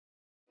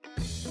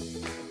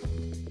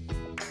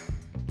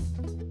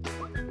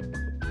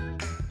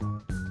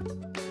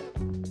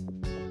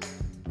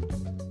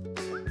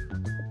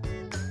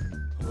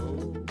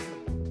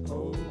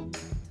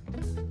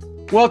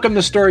Welcome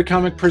to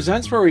Storycomic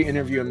Presents, where we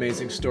interview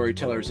amazing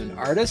storytellers and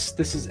artists.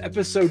 This is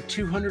episode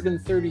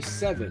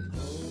 237.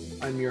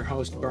 I'm your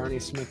host, Barney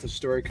Smith of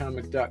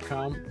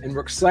Storycomic.com, and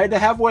we're excited to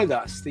have with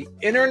us the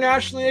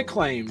internationally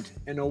acclaimed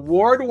and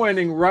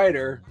award-winning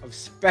writer of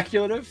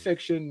speculative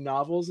fiction,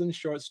 novels, and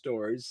short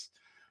stories,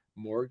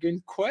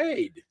 Morgan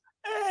Quaid.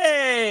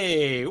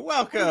 Hey,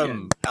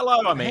 welcome. Hello,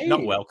 I mean, Hey.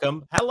 not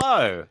welcome.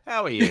 Hello,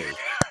 how are you?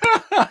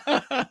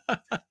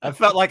 I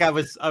felt like I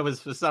was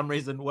for some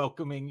reason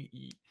welcoming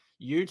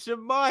you to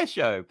my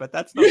show, but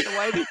that's not the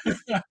way this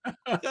is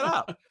set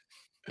up.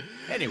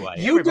 Anyway,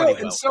 you do,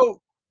 welcome. and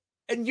so,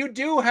 and you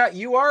do have,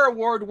 you are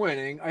award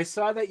winning. I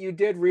saw that you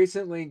did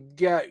recently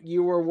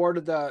you were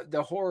awarded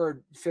the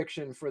horror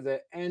fiction for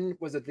the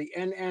was it the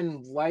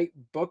NN Light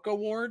Book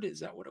Award? Is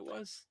that what it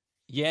was?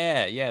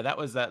 Yeah, that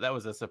was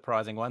a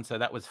surprising one. So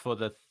that was for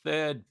the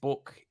third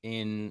book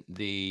in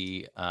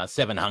the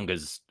Seven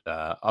Hungers.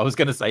 I was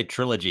going to say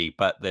trilogy,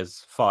 but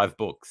there's 5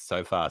 books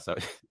so far, so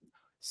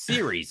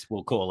series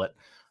we'll call it.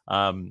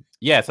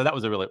 Yeah, so that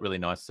was a really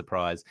nice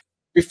surprise.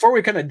 Before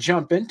we kind of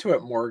jump into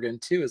it, Morgan,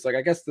 too, is like,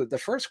 I guess the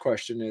first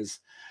question is,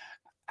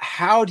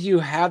 how do you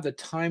have the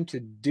time to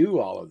do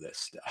all of this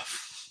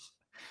stuff?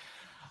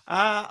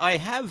 I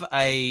have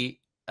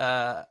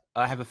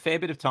a fair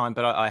bit of time,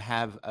 but I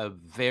have a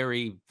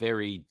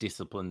very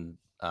disciplined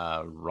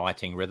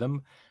writing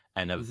rhythm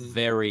and a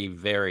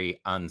very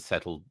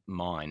unsettled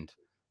mind.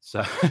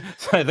 So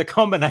the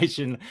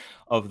combination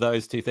of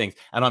those two things,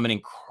 and I'm an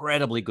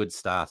incredibly good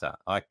starter.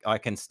 I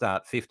can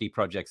start 50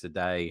 projects a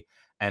day,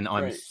 and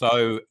I'm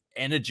so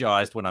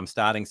energized when I'm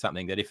starting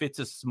something that if it's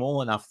a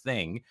small enough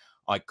thing,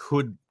 I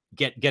could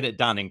get it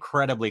done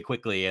incredibly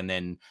quickly, and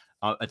then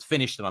it's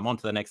finished and I'm on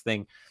to the next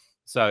thing.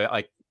 So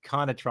I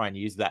kind of try and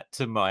use that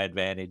to my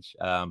advantage.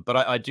 But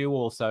I do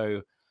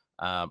also,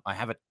 I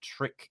have a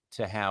trick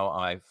to how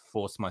I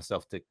force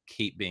myself to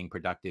keep being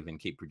productive and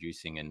keep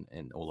producing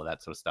and all of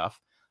that sort of stuff.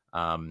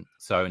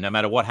 So no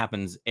matter what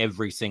happens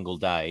every single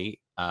day,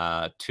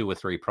 2 or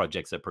 3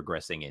 projects are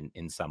progressing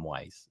in some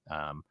ways.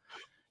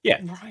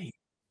 Yeah. Right.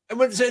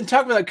 And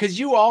talk about that, because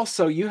you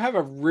have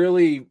a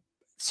really,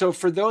 so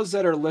for those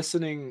that are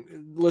listening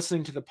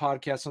to the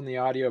podcast on the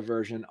audio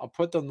version, I'll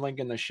put the link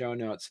in the show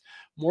notes.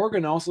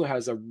 Morgan also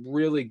has a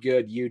really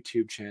good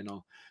YouTube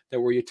channel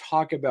where you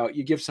talk about,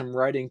 you give some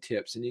writing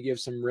tips and you give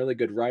some really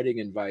good writing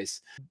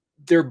advice.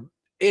 They're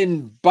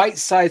in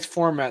bite-sized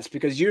formats,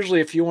 because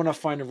usually if you want to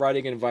find a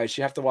writing advice,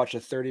 you have to watch a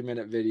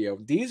 30-minute video.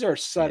 These are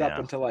set up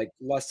into like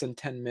less than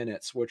 10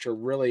 minutes, which are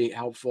really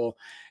helpful.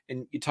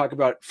 And you talk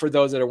about, for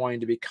those that are wanting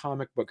to be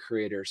comic book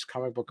creators,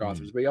 comic book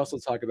authors, but you also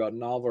talk about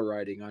novel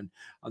writing on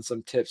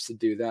some tips to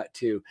do that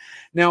too.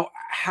 Now,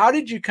 how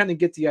did you kind of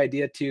get the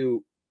idea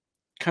to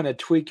kind of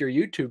tweak your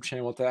YouTube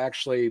channel to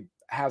actually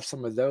have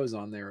some of those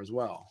on there as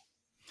well?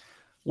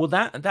 Well,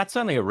 that's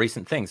only a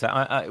recent thing. So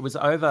it was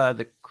over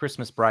the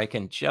Christmas break,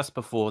 and just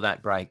before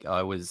that break,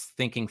 I was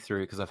thinking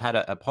through, because I've had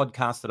a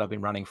podcast that I've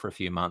been running for a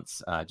few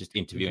months, just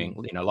interviewing,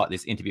 like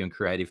this, interviewing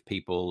creative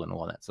people and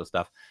all that sort of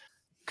stuff.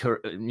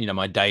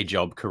 My day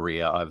job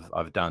career,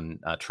 I've done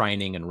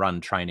training and run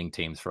training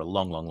teams for a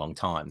long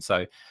time.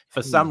 So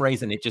for some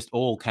reason, it just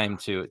all came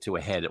to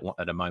a head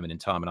at a moment in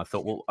time. And I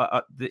thought,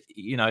 well,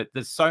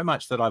 there's so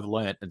much that I've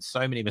learned and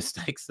so many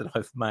mistakes that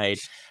I've made.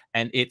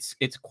 And it's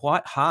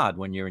quite hard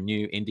when you're a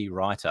new indie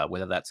writer,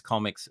 whether that's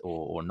comics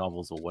or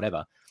novels or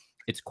whatever.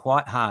 It's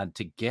quite hard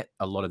to get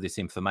a lot of this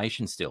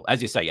information still.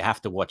 As you say, you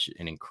have to watch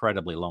an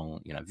incredibly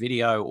long,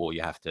 video, or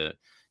you have to,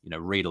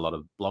 read a lot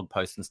of blog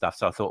posts and stuff.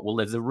 So I thought, well,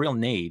 there's a real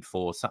need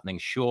for something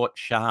short,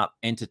 sharp,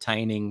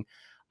 entertaining.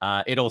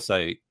 It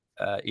also,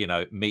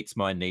 meets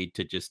my need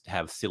to just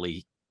have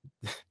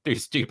do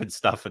stupid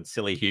stuff and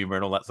silly humor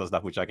and all that sort of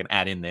stuff, which I can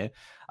add in there.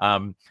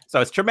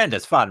 So it's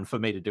tremendous fun for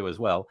me to do as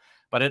well.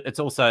 But it's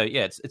also,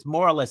 it's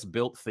more or less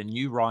built for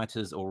new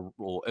writers or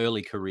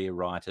early career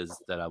writers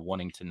that are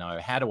wanting to know,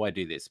 how do I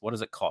do this? What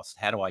does it cost?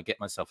 How do I get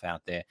myself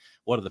out there?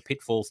 What are the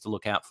pitfalls to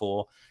look out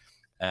for?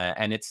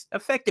 And it's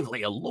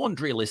effectively a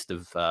laundry list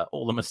of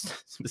all the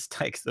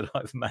mistakes that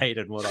I've made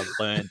and what I've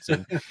learned,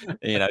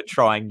 and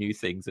trying new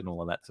things and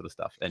all of that sort of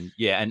stuff. And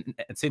and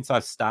since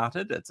I've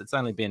started, it's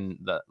only been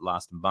the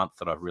last month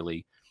that I've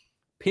really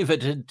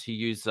pivoted, to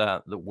use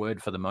the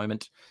word for the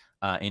moment,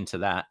 into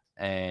that,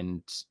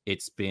 and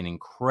it's been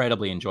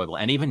incredibly enjoyable.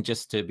 And even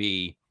just to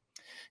be,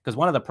 because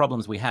one of the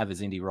problems we have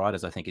as indie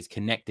writers, I think, is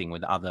connecting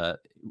with other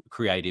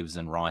creatives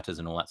and writers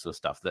and all that sort of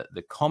stuff.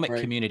 The comic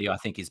community, I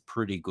think, is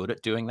pretty good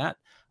at doing that.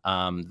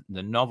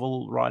 The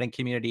novel writing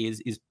community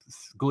is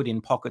good in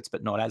pockets,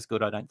 but not as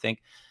good, I don't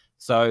think.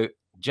 So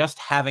just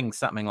having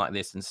something like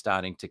this and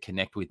starting to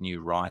connect with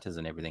new writers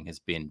and everything has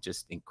been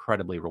just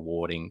incredibly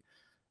rewarding.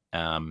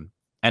 And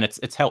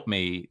it's helped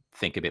me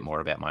think a bit more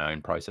about my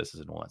own processes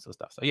and all that sort of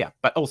stuff. So yeah,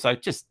 but also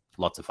just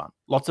lots of fun,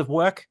 lots of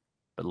work,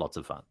 but lots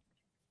of fun.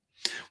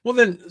 Well,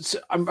 then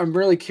I'm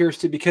really curious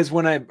too, because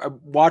when I'm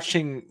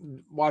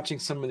watching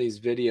some of these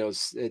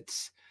videos,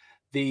 it's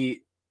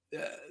the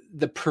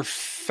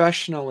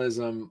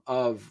professionalism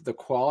of the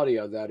quality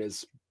of that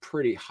is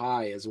pretty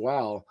high as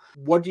well.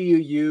 What do you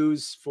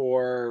use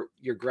for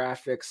your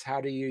graphics?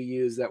 How do you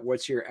use that?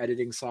 What's your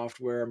editing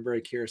software? I'm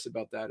very curious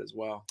about that as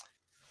well.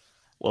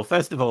 Well,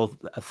 first of all,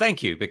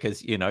 thank you,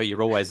 because, you know,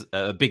 you're always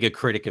a bigger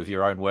critic of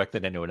your own work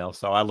than anyone else.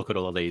 So I look at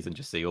all of these and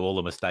just see all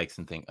the mistakes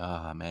and think,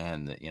 oh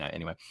man, you know,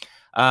 anyway.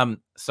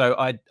 So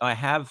I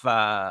have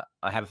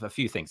a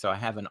few things. So I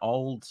have an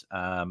old,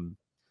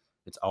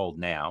 it's old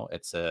now.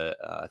 It's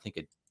I think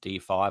a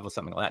D5 or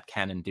something like that,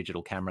 Canon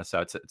digital camera. So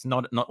it's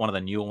not one of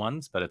the newer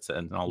ones, but it's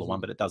an older one,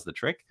 but it does the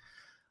trick.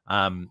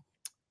 I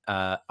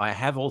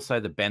have also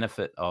the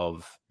benefit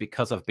of,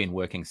 because I've been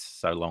working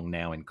so long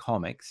now in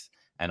comics,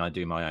 and I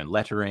do my own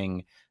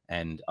lettering.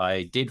 And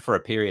I did for a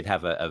period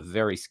have a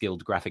very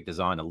skilled graphic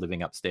designer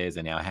living upstairs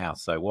in our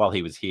house. So while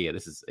he was here,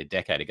 this is a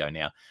decade ago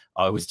now,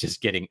 I was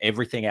just getting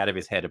everything out of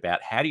his head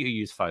about how do you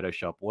use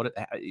Photoshop?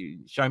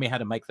 Show me how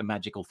to make the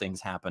magical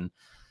things happen.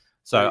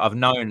 So I've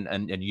known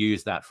and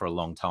used that for a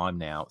long time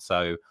now.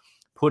 So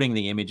putting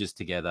the images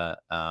together,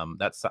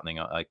 that's something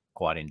I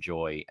quite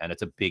enjoy. And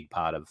it's a big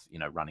part of, you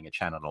know, running a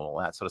channel and all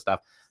that sort of stuff.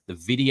 The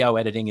video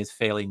editing is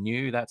fairly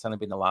new. That's only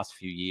been the last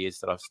few years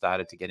that I've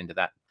started to get into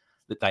that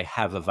they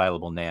have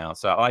available now.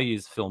 So I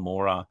use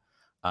Filmora,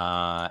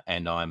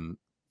 and I'm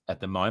at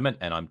the moment,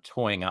 and I'm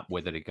toying up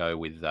whether to go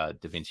with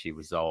DaVinci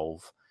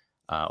Resolve,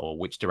 or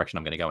which direction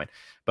I'm going to go in.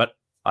 But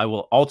I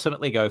will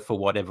ultimately go for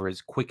whatever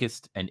is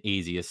quickest and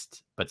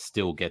easiest, but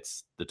still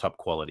gets the top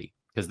quality.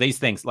 Because these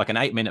things, like an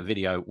 8-minute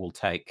video, will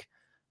take,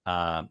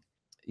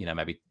 you know,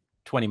 maybe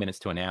 20 minutes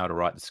to an hour to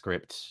write the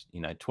script, you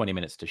know, 20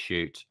 minutes to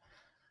shoot,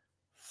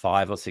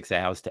 5 or 6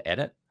 hours to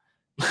edit.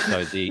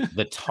 So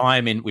the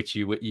time in which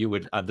you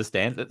would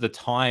understand that the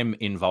time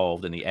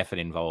involved and the effort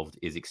involved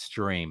is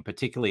extreme,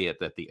 particularly at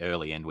the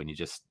early end when you're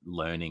just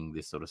learning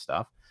this sort of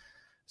stuff.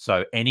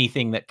 So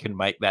anything that can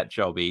make that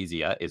job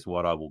easier is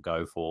what I will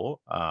go for.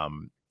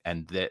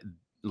 And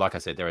like I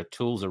said, there are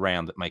tools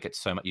around that make it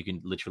so much, you can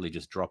literally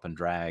just drop and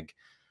drag.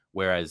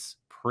 Whereas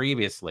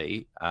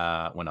previously,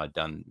 when I'd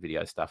done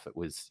video stuff, it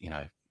was, you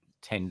know,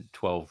 10,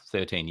 12,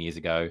 13 years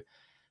ago,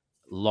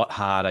 a lot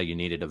harder. You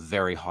needed a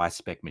very high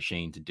spec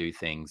machine to do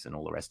things and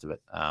all the rest of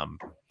it.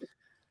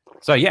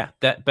 So yeah,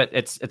 but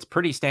it's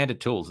pretty standard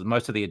tools.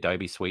 Most of the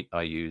Adobe suite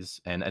I use,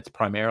 and it's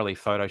primarily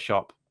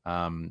Photoshop.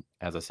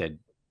 As I said,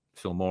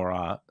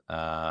 Filmora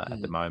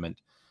at the moment.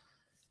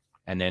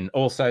 And then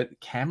also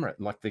camera,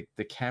 like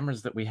the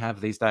cameras that we have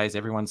these days,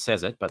 everyone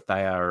says it, but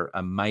they are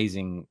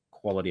amazing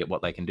quality at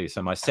what they can do.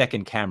 So my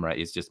second camera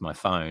is just my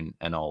phone,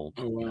 and I'll,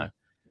 you know,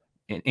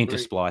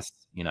 intersplice,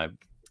 you know,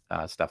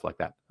 stuff like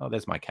that. Oh,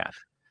 there's my cat.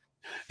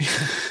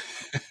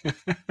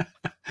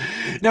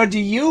 Now,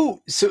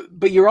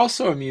 but you're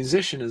also a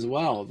musician as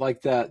well.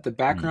 Like the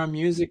background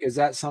music, is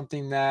that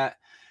something that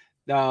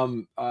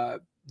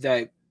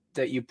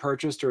that you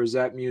purchased, or is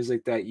that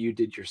music that you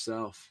did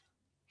yourself?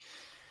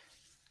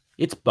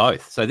 It's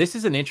both. So this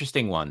is an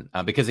interesting one,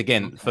 because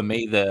again, for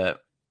me,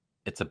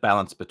 it's a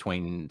balance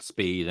between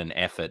speed and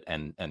effort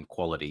and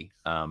quality,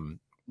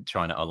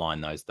 trying to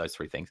align those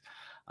three things.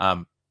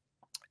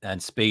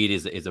 And speed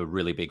is a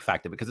really big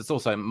factor, because it's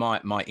also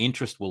my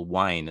interest will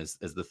wane as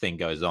the thing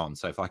goes on.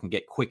 So if I can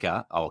get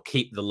quicker, I'll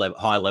keep the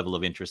high level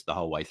of interest the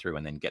whole way through,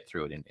 and then get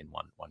through it in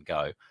one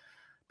go,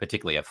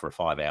 particularly for a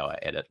 5-hour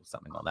edit or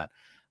something like that.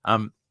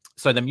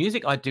 So the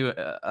music I do,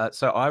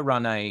 so I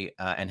run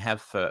and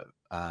have for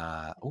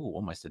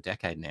almost a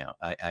decade now,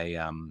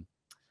 a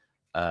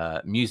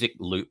music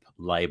loop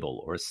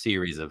label, or a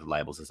series of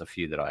labels. There's a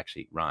few that I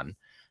actually run.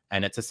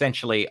 And it's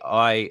essentially,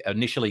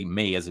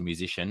 me as a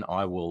musician,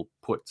 I will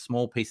put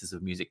small pieces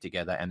of music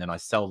together, and then I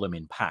sell them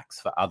in packs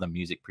for other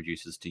music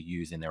producers to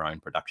use in their own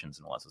productions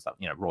and all that sort of stuff,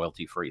 you know,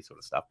 royalty-free sort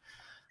of stuff.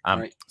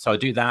 So I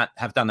do that,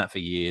 have done that for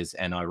years,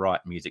 and I write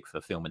music for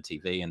film and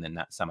TV, and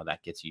then some of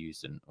that gets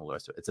used and all the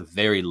rest of it. It's a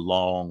very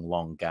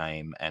long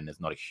game, and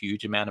there's not a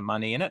huge amount of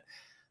money in it.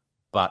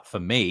 But for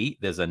me,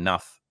 there's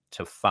enough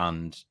to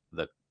fund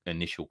the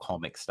initial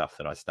comic stuff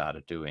that I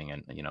started doing,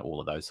 and, you know, all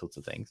of those sorts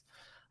of things.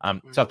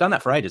 So I've done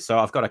that for ages. So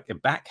I've got a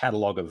back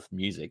catalogue of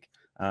music.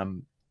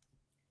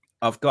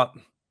 I've got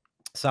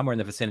somewhere in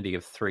the vicinity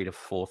of 3,000 to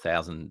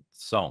 4,000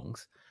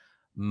 songs,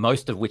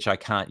 most of which I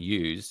can't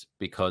use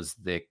because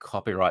they're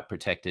copyright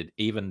protected,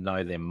 even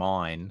though they're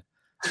mine,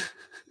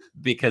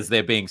 because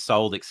they're being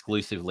sold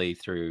exclusively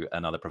through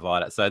another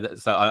provider. So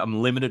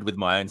I'm limited with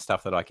my own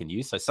stuff that I can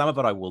use. So some of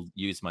it I will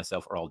use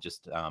myself, or I'll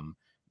just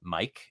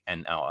make.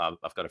 And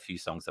I've got a few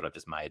songs that I've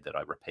just made that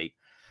I repeat.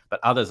 But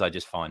others I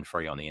just find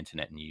free on the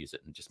internet and use it,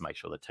 and just make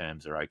sure the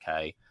terms are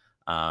okay.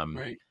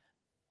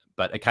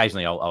 But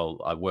occasionally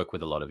I work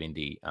with a lot of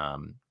indie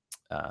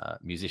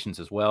musicians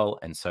as well,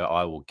 and so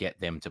I will get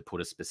them to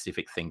put a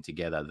specific thing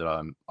together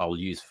that I'll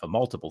use for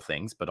multiple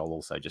things, but I'll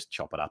also just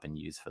chop it up and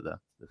use for the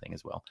thing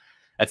as well.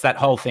 It's that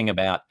whole thing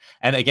about,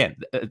 and again,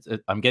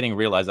 I'm getting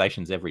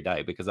realizations every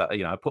day, because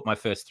I put my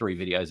first 3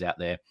 videos out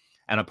there,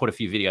 and I put a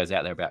few videos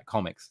out there about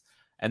comics,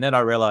 and then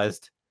I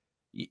realized,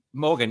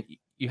 Morgan,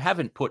 you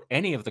haven't put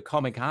any of the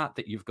comic art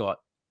that you've got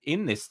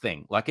in this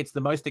thing. Like, it's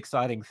the most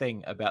exciting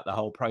thing about the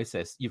whole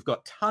process. You've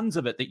got tons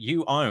of it that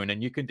you own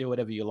and you can do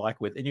whatever you like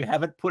with, and you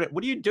haven't put it.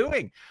 What are you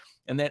doing?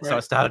 And then, so I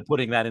started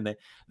putting that in there.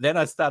 Then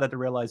I started to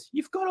realize,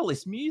 you've got all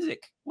this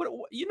music. What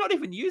you're not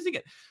even using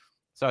it.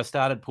 So I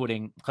started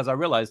putting, because I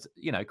realized,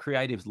 you know,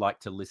 creatives like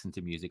to listen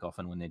to music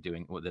often when they're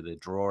doing, whether they're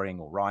drawing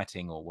or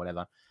writing or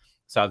whatever.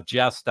 So I've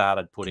just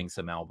started putting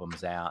some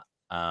albums out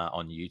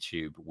on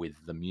YouTube with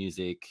the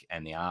music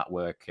and the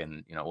artwork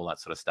and, you know, all that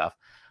sort of stuff.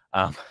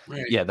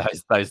 Yeah,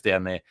 those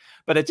down there.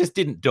 But it just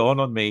didn't dawn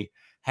on me,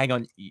 hang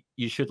on,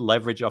 you should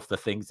leverage off the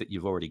things that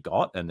you've already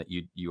got and that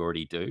you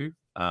already do.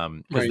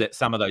 Because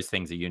some of those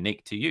things are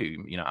unique to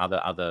you. You know,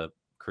 other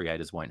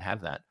creators won't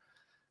have that.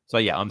 So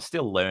yeah, I'm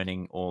still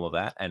learning all of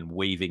that and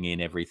weaving in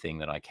everything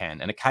that I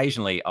can. And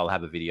occasionally I'll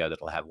have a video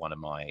that'll have one of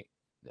my,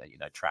 you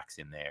know, tracks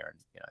in there and,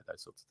 you know,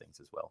 those sorts of things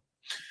as well.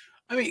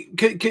 I mean,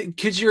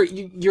 because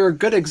you're a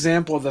good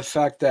example of the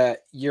fact that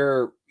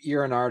you're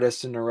an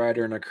artist and a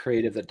writer and a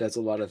creative that does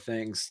a lot of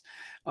things.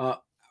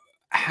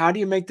 How do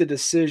you make the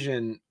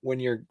decision when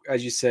you're,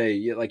 as you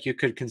say, like you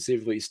could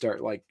conceivably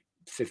start like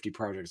 50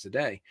 projects a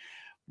day?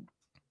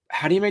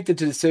 How do you make the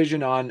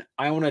decision on,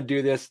 I want to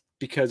do this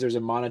because there's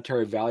a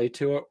monetary value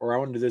to it, or I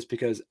want to do this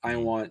because I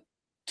want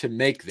to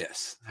make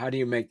this? How do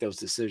you make those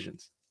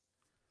decisions?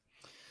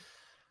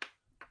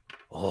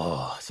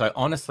 Oh, so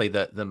honestly,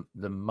 the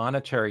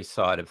monetary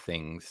side of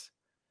things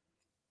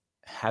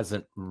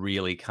hasn't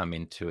really come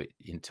into it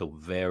until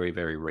very,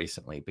 very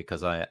recently,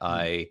 because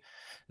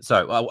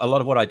so a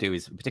lot of what I do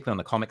is, particularly on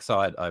the comic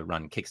side, I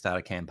run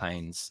Kickstarter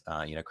campaigns,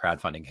 you know,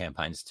 crowdfunding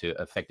campaigns to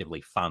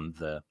effectively fund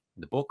the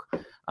book.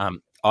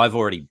 I've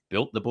already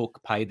built the book,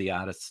 paid the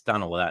artists,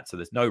 done all of that. So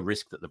there's no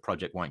risk that the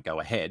project won't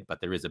go ahead,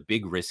 but there is a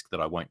big risk that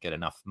I won't get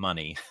enough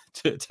money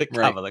to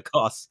cover the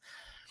costs.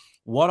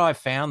 What I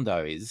found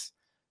though is,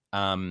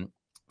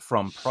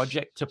 from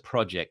project to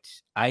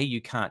project, A,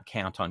 you can't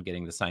count on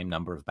getting the same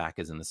number of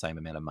backers and the same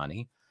amount of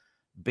money.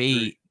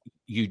 B,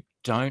 you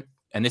don't,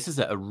 and this is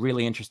a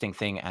really interesting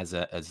thing as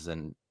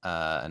an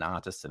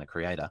artist and a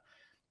creator,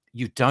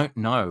 you don't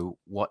know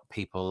what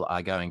people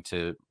are going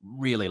to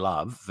really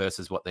love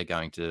versus what they're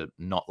going to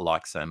not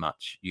like so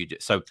much.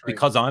 So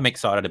because I'm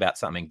excited about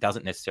something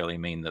doesn't necessarily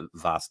mean the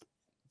vast,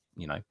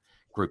 you know,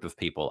 group of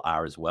people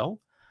are as well.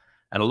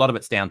 And a lot of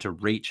it's down to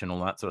reach and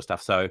all that sort of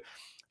stuff. So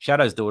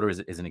Shadow's Daughter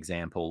is an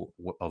example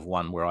of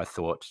one where I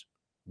thought,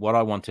 what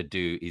I want to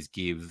do is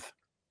give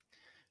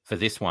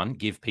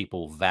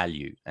people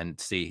value and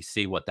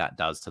see what that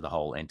does to the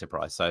whole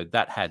enterprise. So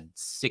that had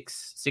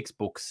six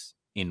books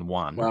in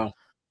one. Wow.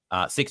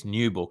 6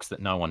 new books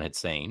that no one had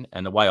seen.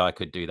 And the way I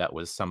could do that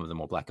was, some of them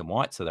were black and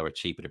white, so they were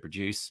cheaper to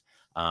produce.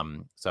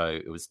 So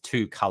it was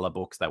 2 color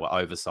books. They were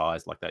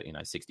oversized like that, you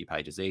know, 60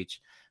 pages each,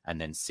 and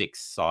then 6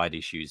 side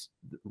issues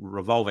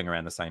revolving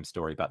around the same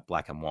story, but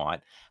black and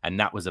white. And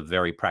that was a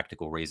very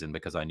practical reason,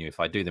 because I knew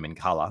if I do them in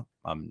color,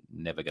 I'm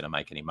never going to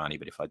make any money.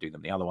 But if I do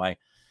them the other way,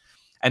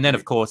 and then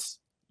of course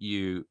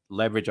you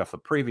leverage off a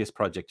previous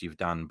project you've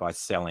done by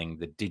selling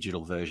the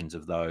digital versions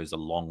of those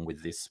along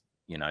with this,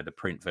 you know, the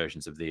print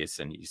versions of this.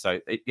 And so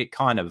it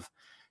kind of,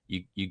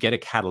 you get a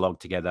catalog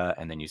together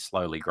and then you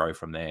slowly grow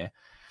from there.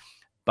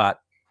 But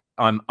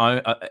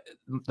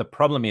the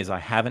problem is I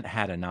haven't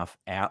had enough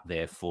out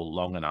there for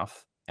long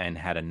enough and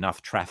had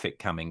enough traffic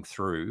coming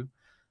through,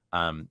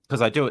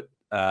 because I do it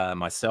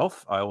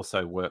myself. I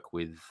also work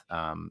with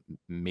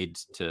mid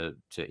to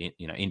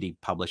you know, indie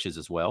publishers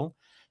as well.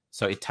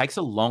 So it takes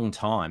a long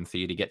time for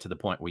you to get to the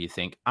point where you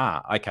think,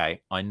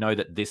 okay, I know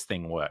that this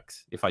thing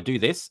works. If I do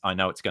this, I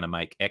know it's going to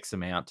make X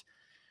amount.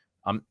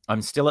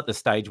 I'm still at the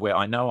stage where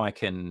I know I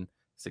can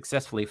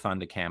successfully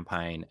fund a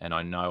campaign, and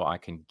I know I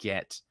can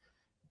get,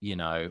 you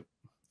know,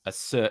 a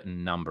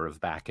certain number of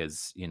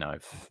backers, you know,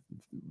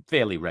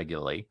 fairly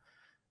regularly,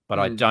 but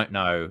I don't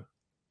know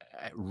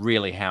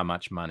really how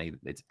much money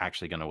it's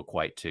actually going to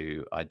equate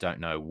to. I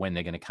don't know when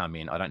they're going to come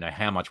in. I don't know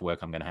how much work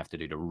I'm going to have to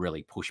do to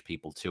really push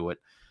people to it.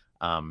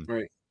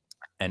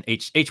 And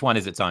each one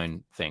is its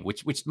own thing,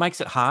 which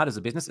makes it hard as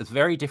a business. It's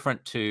very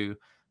different to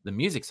the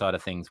music side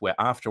of things, where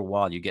after a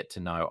while you get to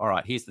know, all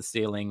right, here's the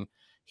ceiling,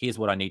 here's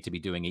what I need to be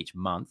doing each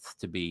month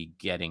to be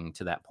getting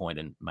to that point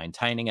and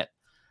maintaining it.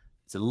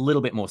 It's a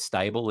little bit more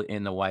stable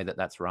in the way that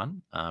that's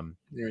run. And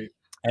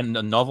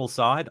the novel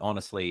side,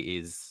 honestly,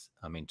 is,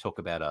 I mean, talk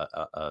about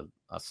a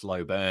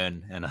slow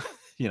burn, and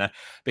you know,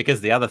 because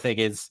the other thing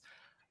is,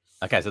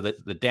 okay, so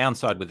the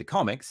downside with the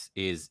comics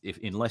is,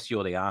 unless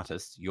you're the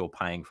artist, you're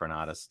paying for an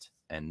artist,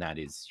 and that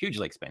is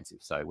hugely expensive.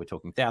 So we're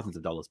talking thousands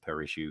of dollars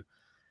per issue,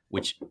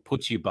 which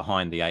puts you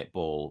behind the 8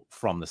 ball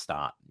from the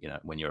start, you know,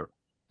 when you're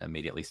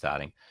immediately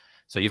starting.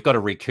 So you've got to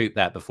recoup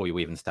that before you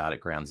even start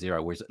at ground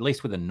zero. Whereas at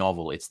least with a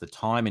novel, it's the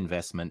time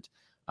investment.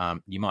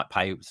 You might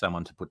pay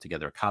someone to put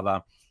together a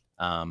cover,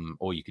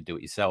 or you could do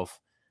it yourself,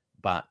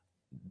 but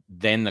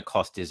then the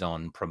cost is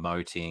on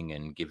promoting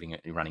and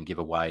running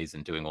giveaways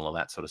and doing all of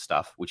that sort of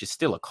stuff, which is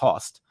still a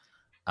cost.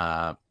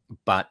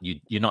 But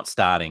you're not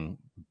starting,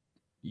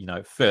 you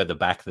know, further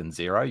back than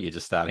zero. You're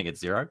just starting at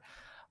zero.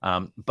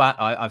 But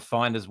I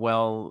find as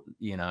well,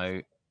 you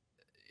know,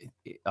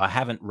 I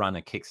haven't run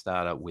a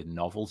Kickstarter with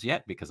novels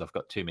yet because I've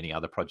got too many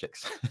other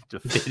projects to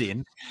fit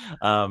in.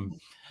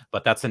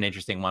 But that's an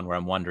interesting one where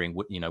I'm wondering,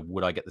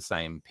 would I get the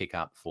same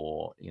pickup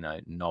for,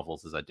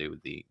 novels as I do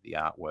with the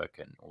artwork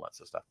and all that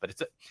sort of stuff?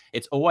 But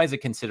it's always a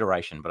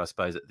consideration. But I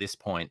suppose at this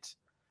point,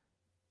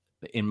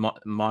 in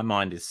my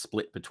mind is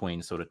split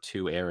between sort of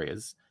two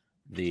areas.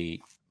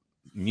 The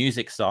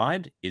music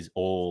side is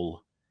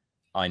all,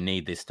 I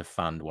need this to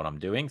fund what I'm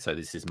doing. So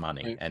this is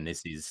money. Right. And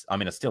this is,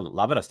 I still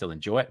love it. I still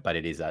enjoy it, but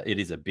it is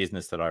a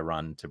business that I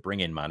run to bring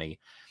in money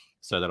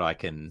so that I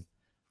can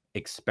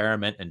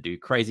experiment and do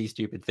crazy,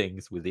 stupid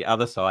things with the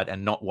other side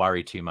and not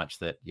worry too much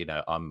that,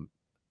 I'm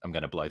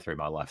going to blow through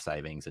my life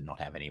savings and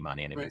not have any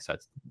money and everything. Right. So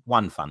it's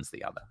one funds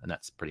the other. And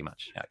that's pretty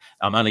much,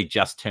 I'm only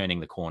just turning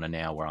the corner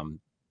now where I'm,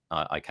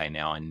 okay,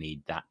 now I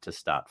need that to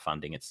start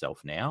funding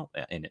itself now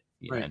and,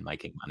 right. and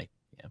making money.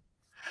 Yeah.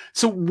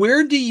 So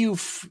where do you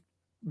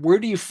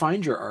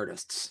find your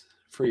artists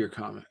for your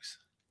comics?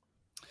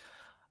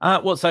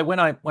 Well, so when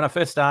I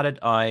first started,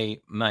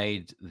 I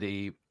made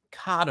the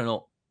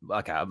cardinal.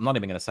 Okay, I'm not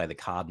even going to say the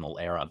cardinal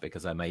error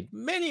because I made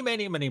many,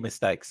 many, many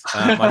mistakes.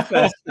 My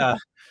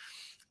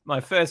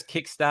first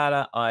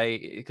Kickstarter,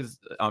 because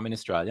I'm in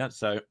Australia,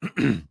 so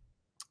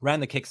ran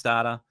the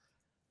Kickstarter,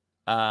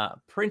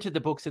 printed the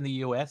books in the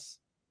US,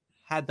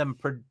 had them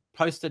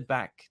posted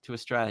back to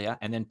Australia,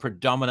 and then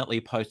predominantly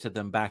posted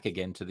them back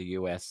again to the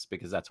US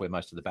because that's where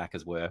most of the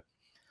backers were.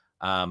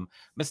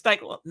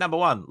 Mistake number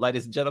one,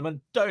 ladies and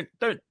gentlemen, don't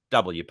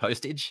double your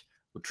postage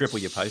or triple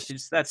your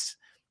postage. That's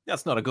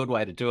not a good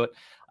way to do it.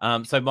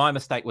 So my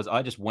mistake was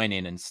I just went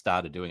in and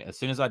started doing it. As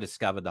soon as I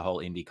discovered the whole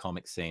indie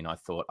comic scene, I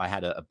thought I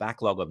had a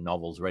backlog of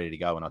novels ready to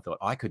go, and I thought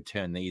I could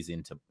turn these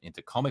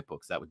into comic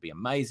books. That would be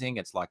amazing.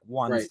 It's like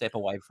one right. step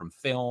away from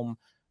film,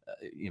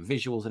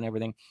 visuals and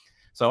everything.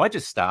 So I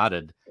just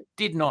started,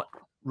 did not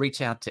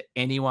reach out to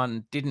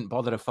anyone, didn't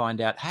bother to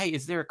find out, hey,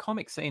 is there a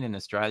comic scene in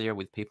Australia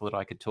with people that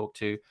I could talk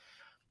to?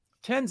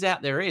 Turns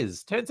out there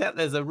is. Turns out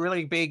there's a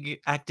really big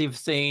active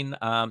scene.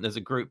 There's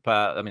a group,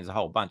 there's a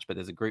whole bunch, but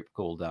there's a group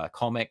called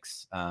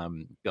Comics,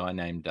 guy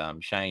named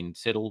Shane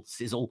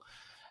Sizzle,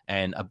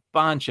 and a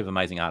bunch of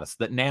amazing artists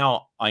that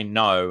now I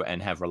know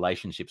and have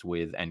relationships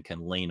with and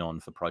can lean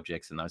on for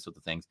projects and those sorts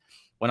of things.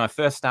 When I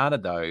first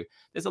started, though,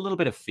 there's a little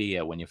bit of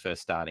fear when you're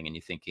first starting and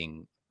you're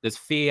thinking, there's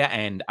fear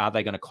and are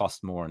they going to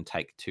cost more and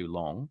take too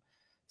long?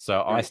 So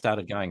right. I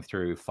started going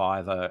through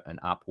Fiverr and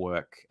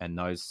Upwork and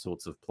those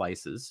sorts of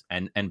places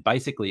and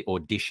basically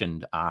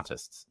auditioned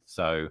artists.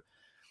 So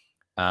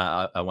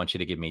I want you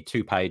to give me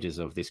 2 pages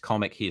of this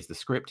comic. Here's the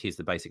script. Here's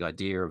the basic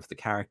idea of the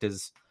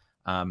characters.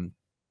 And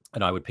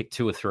I would pick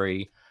 2 or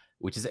 3,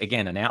 which is,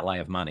 again, an outlay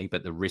of money.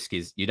 But the risk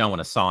is you don't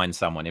want to sign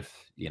someone if,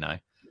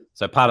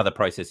 So part of the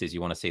process is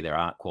you want to see their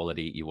art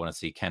quality. You want to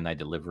see, can they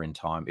deliver in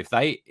time?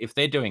 If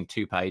they're doing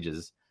 2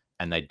 pages,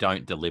 and they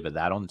don't deliver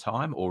that on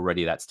time,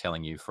 already that's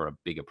telling you for a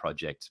bigger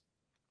project,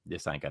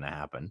 this ain't going to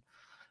happen.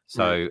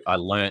 So I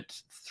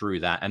learnt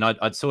through that. And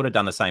I'd sort of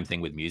done the same thing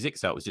with music.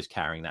 So it was just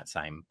carrying that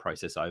same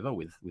process over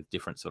with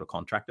different sort of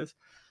contractors.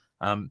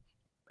 And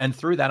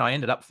through that, I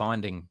ended up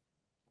finding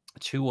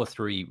 2 or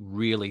 3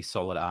 really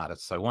solid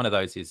artists. So one of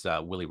those is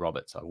Willie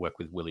Roberts. I work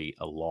with Willie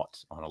a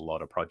lot on a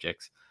lot of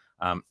projects.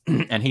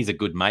 And he's a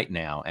good mate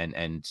now.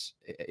 And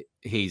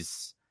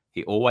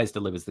he always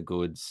delivers the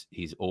goods.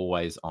 He's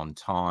always on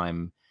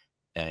time.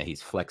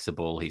 He's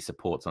flexible. He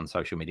supports on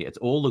social media. It's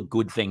all the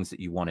good things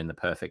that you want in the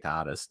perfect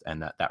artist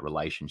and that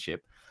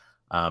relationship.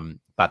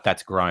 But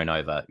that's grown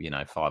over,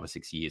 5 or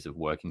 6 years of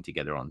working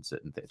together on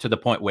certain things, to the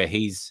point where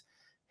he's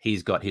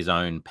got his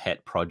own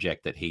pet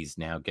project that he's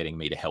now getting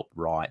me to help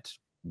write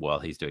while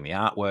he's doing the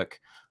artwork.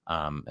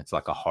 It's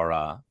like a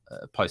horror,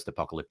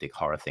 post-apocalyptic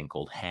horror thing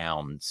called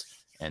Hounds,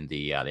 and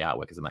the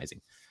artwork is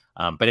amazing.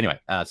 But anyway,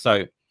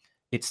 so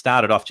it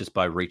started off just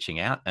by reaching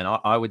out. And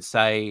I would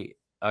say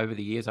over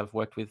the years, I've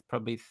worked with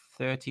probably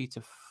 30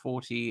 to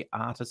 40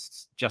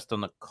 artists just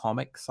on the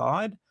comic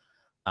side.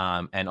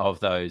 And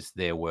of those,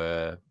 there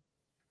were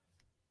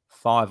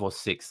 5 or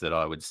 6 that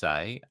I would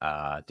say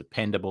are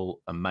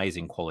dependable,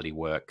 amazing quality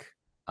work,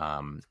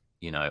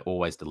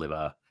 always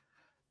deliver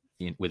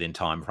within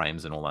time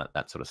frames and all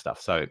that sort of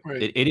stuff. So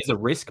it is a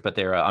risk, but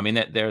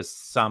there's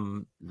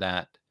some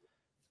that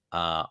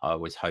I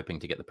was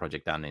hoping to get the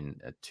project done in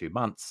 2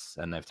 months,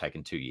 and they've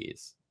taken 2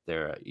 years.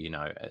 There,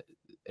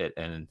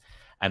 and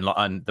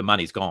the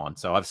money's gone.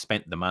 So I've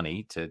spent the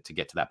money to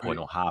get to that point,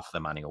 or half the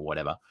money, or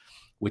whatever,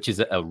 which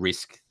is a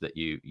risk that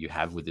you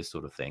have with this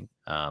sort of thing.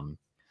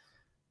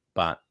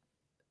 But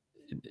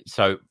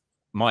so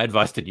my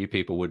advice to new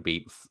people would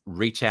be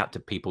reach out to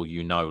people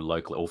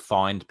locally, or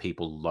find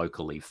people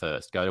locally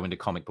first. Go into a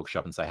comic book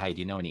shop and say, hey,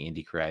 do you know any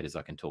indie creators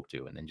I can talk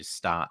to? And then just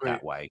start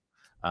that way.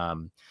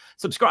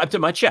 Subscribe to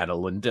my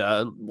channel and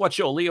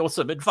watch all the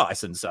awesome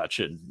advice and such.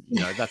 And,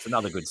 that's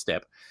another good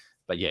step.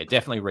 But yeah,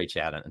 definitely reach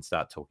out and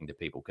start talking to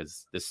people,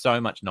 because there's so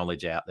much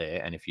knowledge out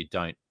there. And if you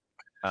don't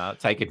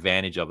take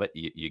advantage of it,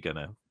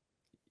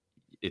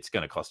 it's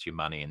going to cost you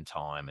money and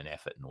time and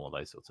effort and all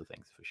those sorts of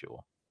things for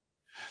sure.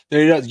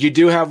 There you go. You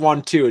do have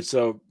one too.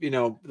 So, you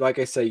know, like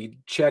I say, you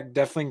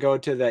definitely go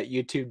to that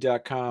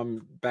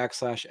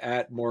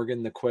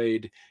youtube.com/@Morgan the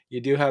Quaid.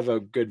 You do have a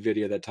good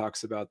video that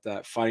talks about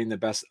that, finding the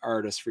best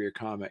artist for your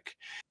comic.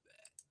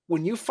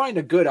 When you find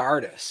a good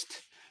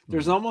artist,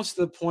 there's almost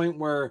the point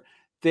where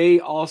they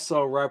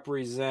also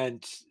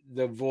represent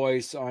the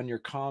voice on your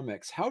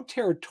comics. How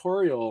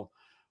territorial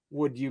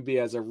would you be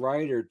as a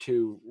writer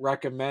to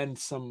recommend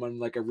someone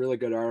like a really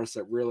good artist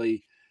that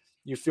really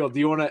you feel? Do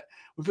you want to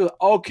feel?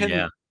 Oh,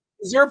 Yeah.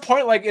 is there a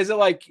point like? Is it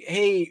like,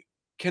 hey,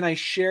 can I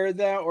share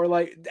that, or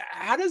like,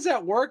 how does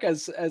that work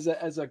as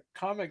a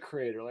comic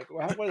creator? Like,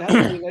 how does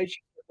the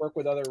relationship work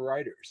with other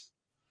writers?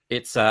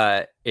 It's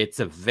a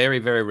very,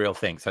 very real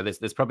thing. So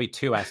there's probably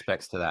two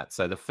aspects to that.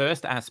 So the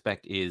first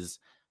aspect is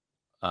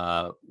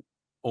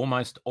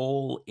almost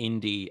all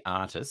indie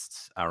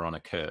artists are on a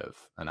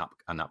curve, an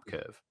up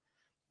curve,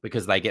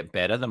 because they get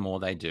better the more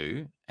they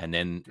do, and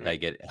then they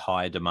get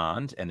higher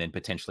demand, and then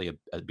potentially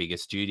a bigger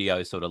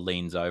studio sort of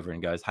leans over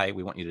and goes, hey,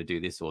 we want you to do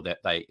this, or that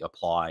they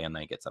apply and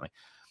they get something.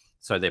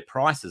 So their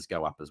prices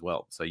go up as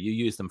well. So you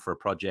use them for a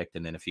project,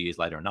 and then a few years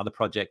later, another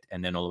project,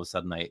 and then all of a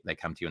sudden they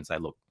come to you and say,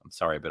 look, I'm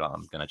sorry, but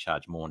I'm going to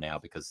charge more now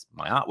because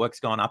my artwork's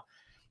gone up,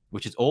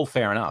 which is all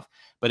fair enough.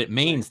 But it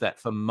means that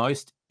for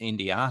most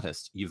indie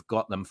artists, you've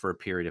got them for a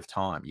period of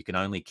time. You can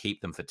only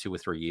keep them for 2 or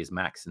 3 years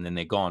max, and then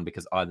they're gone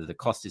because either the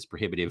cost is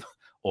prohibitive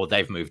or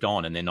they've moved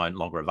on and they're no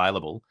longer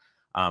available.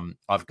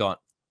 I've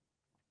got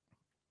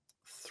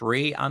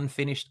 3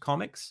 unfinished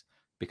comics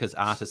because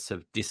artists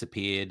have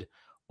disappeared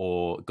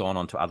or gone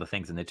on to other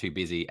things and they're too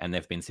busy and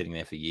they've been sitting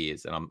there for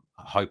years, and I'm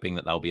hoping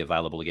that they'll be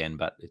available again,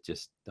 but it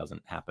just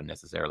doesn't happen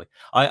necessarily.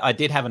 I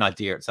did have an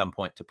idea at some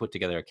point to put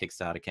together a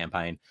Kickstarter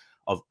campaign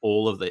of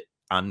all of the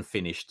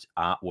unfinished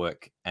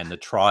artwork and the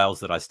trials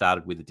that I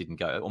started with that didn't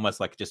go, almost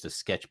like just a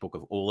sketchbook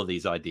of all of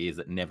these ideas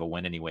that never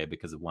went anywhere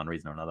because of one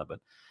reason or another, but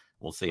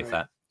we'll see if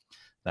that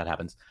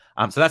happens.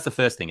 So that's the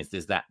first thing, is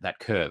there's that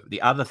curve.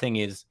 The other thing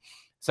is,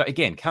 so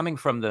again, coming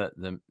from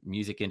the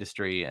music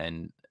industry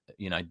and,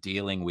 you know,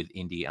 dealing with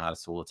indie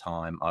artists all the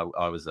time,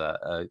 I was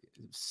a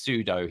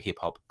pseudo hip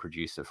hop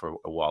producer for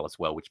a while as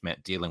well, which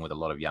meant dealing with a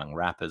lot of young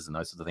rappers and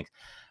those sorts of things.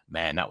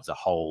 Man, that was a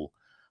whole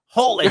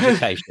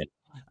education,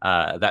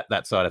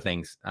 that side of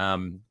things.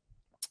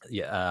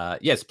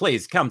 Yes,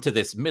 please come to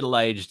this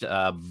middle-aged,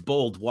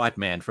 bald white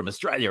man from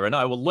Australia, and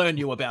I will learn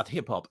you about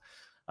hip hop.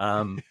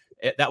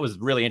 That was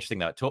really interesting,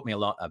 though. It taught me a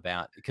lot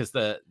about, because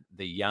the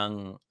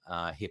young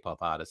hip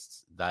hop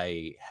artists,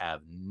 they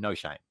have no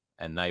shame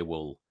and they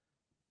will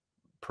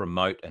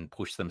promote and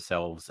push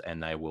themselves,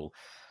 and they will,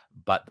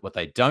 but what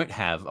they don't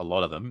have, a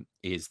lot of them,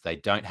 is they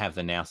don't have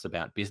the nous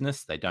about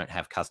business, they don't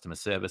have customer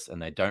service,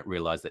 and they don't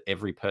realize that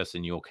every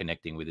person you're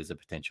connecting with is a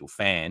potential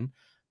fan.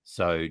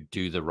 So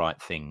do the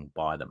right thing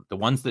by them. The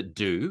ones that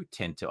do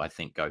tend to, I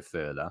think, go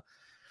further.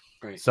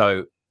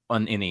 So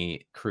in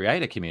the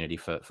creator community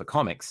for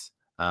comics,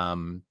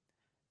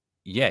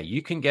 yeah,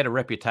 you can get a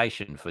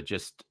reputation for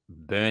just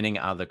burning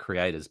other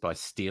creators by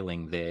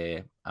stealing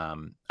their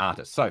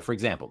artists. So, for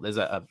example, there's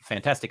a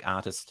fantastic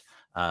artist,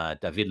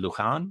 David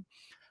Lujan,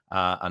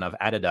 and I've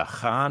added a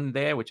Khan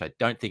there, which I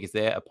don't think is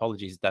there.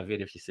 Apologies,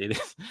 David, if you see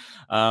this.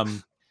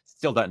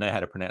 Still don't know how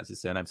to pronounce his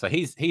surname. So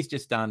he's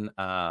just done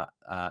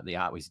the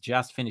art. He's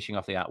just finishing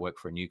off the artwork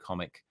for a new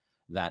comic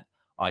that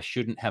I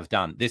shouldn't have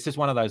done. This is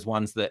one of those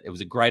ones that it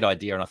was a great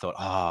idea, and I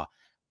thought,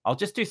 I'll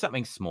just do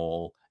something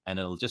small, and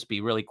it'll just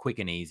be really quick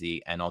and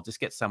easy, and I'll just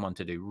get someone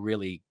to do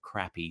really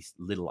crappy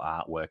little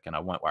artwork, and I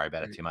won't worry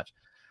about it too much.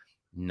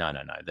 No.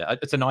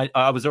 It's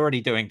I was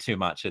already doing too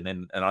much,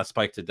 and I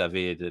spoke to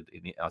David,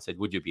 and I said,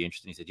 "Would you be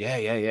interested?" He said, "Yeah."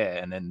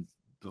 And then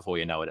before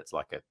you know it, it's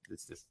like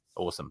it's this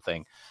awesome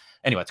thing.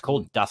 Anyway, it's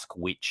called Dusk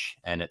Witch,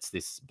 and it's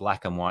this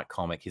black and white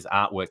comic. His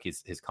artwork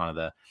is kind of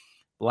the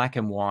black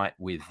and white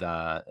with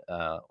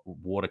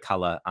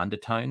watercolor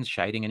undertones,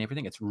 shading, and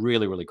everything. It's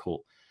really, really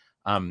cool.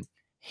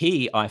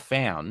 I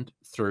found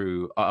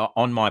through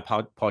on my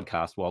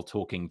podcast while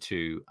talking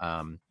to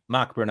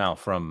Mark Brunel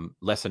from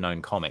Lesser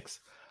Known Comics.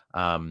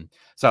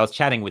 So I was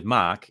chatting with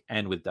Mark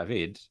and with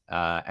David,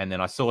 and then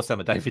I saw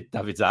some of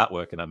David's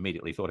artwork, and I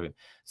immediately thought of him.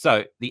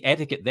 So the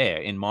etiquette there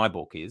in my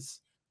book is,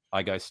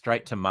 I go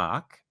straight to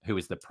Mark, who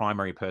is the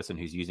primary person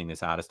who's using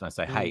this artist, and I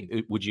say,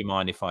 hey, would you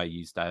mind if I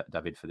use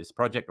David for this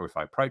project, or if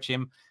I approach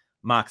him?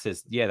 Mark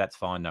says, yeah, that's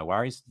fine, no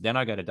worries. Then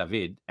I go to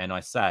David and I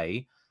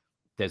say,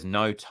 there's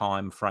no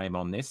time frame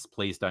on this.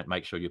 Please don't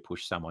make sure you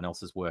push someone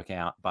else's work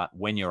out. But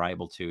when you're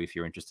able to, if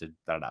you're interested,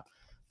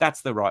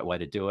 that's the right way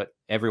to do it.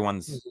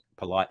 Everyone's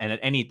polite. And at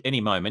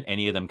any moment,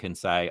 any of them can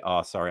say,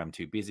 oh, sorry, I'm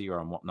too busy, or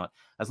I'm whatnot.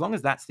 As long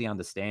as that's the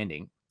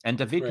understanding. And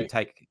David can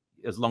take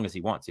as long as he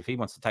wants. If he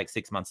wants to take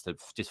 6 months to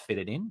just fit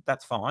it in,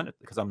 that's fine,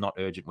 because I'm not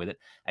urgent with it.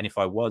 And if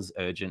I was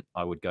urgent,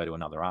 I would go to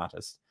another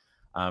artist.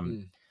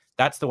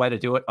 That's the way to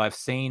do it. I've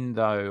seen,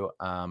 though,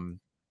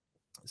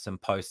 some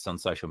posts on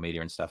social media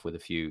and stuff with a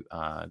few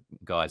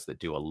guys that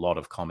do a lot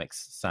of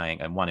comics saying,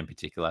 and one in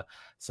particular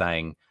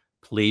saying,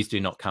 please do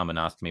not come and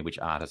ask me which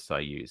artists I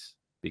use,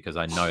 because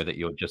I know that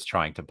you're just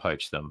trying to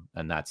poach them,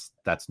 and that's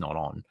not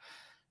on.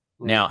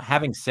 Now,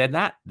 having said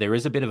that, there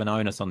is a bit of an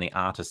onus on the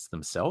artists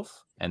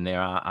themselves, and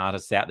there are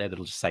artists out there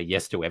that'll just say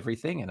yes to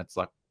everything, and it's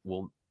like,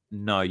 well,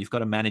 no, you've got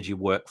to manage your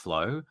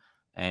workflow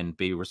and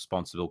be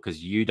responsible,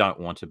 because you don't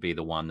want to be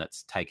the one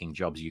that's taking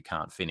jobs you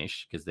can't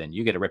finish, because then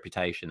you get a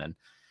reputation. And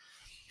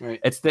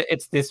it's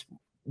this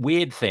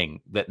weird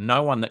thing that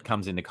no one that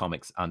comes into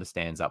comics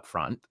understands up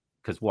front,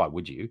 because why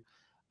would you?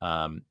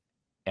 And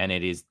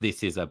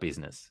this is a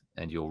business,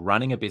 and you're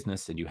running a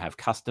business, and you have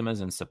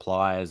customers and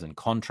suppliers and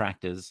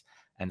contractors.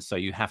 And so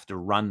you have to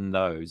run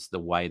those the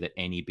way that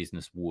any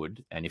business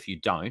would. And if you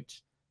don't,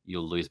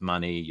 you'll lose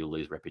money, you'll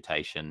lose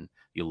reputation,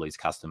 you'll lose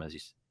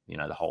customers,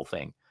 the whole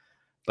thing.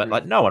 But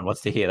like, no one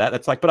wants to hear that.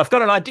 It's like, but I've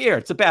got an idea.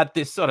 It's about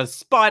this sort of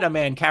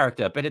Spider-Man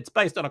character, but it's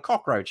based on a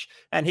cockroach,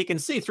 and he can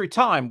see through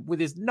time with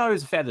his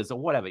nose feathers or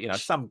whatever.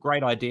 Some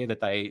great idea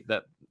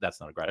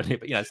that's not a great idea,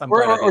 but some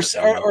great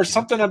idea or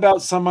something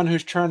about someone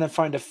who's trying to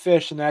find a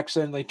fish and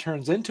accidentally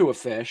turns into a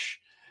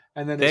fish,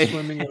 and then is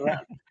swimming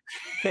around.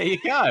 There you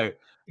go.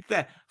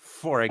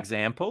 For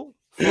example,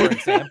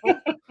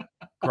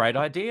 great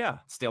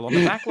idea. Still on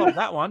the backlog,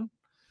 that one.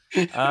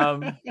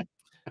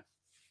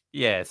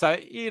 Yeah, so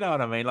you know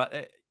what I mean.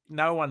 Like,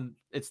 no one.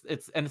 It's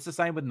the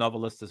same with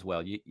novelists as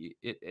well.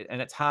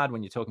 And it's hard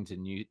when you're talking to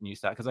new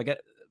start, because I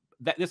get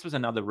that. This was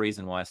another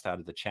reason why I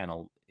started the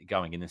channel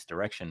going in this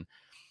direction,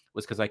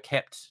 was because I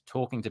kept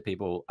talking to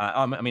people.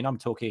 I'm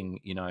talking,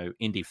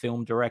 indie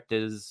film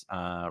directors,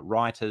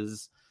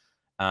 writers,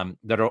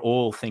 that are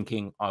all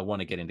thinking, I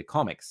want to get into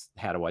comics.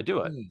 How do I do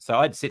it? So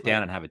I'd sit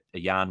down and have a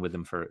yarn with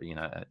them for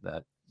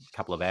a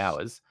couple of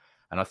hours,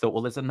 and I thought,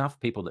 well, there's enough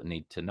people that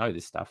need to know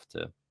this stuff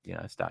to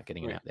start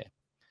getting it out there.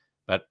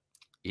 But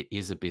it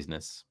is a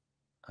business,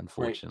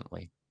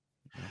 unfortunately.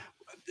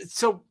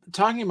 So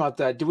talking about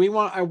that, do we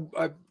want?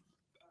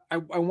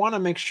 I want to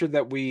make sure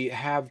that we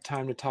have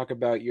time to talk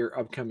about your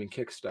upcoming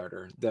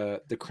Kickstarter,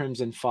 the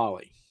Crimson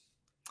Folly.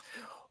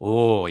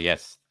 Oh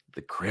yes,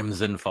 the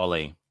Crimson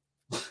Folly.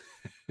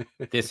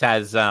 This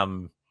has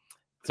so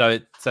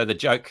the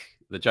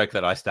joke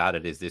that I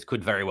started is this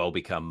could very well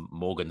become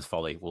Morgan's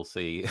Folly. We'll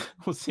see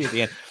at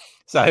the end.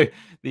 So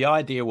the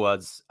idea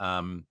was,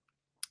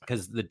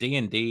 because the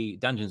D&D,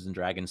 Dungeons and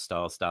Dragons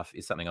style stuff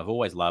is something I've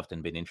always loved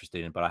and been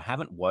interested in, but I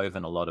haven't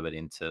woven a lot of it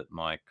into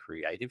my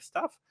creative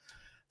stuff.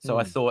 So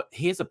I thought,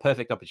 here's a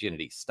perfect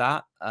opportunity.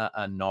 Start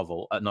a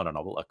novel, not a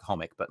novel, a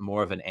comic, but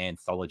more of an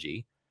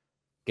anthology.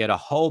 Get a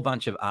whole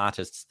bunch of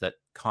artists that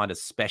kind of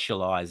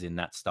specialize in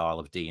that style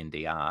of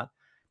D&D art,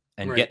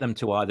 and get them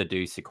to either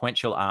do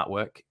sequential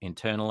artwork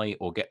internally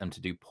or get them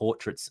to do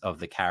portraits of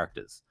the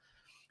characters.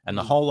 And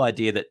the whole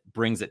idea that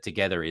brings it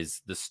together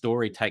is the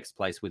story takes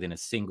place within a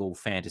single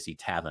fantasy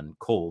tavern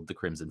called the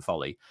Crimson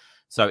Folly.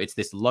 So it's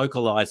this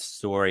localized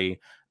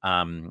story,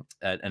 and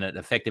it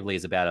effectively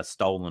is about a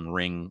stolen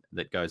ring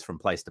that goes from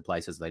place to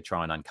place as they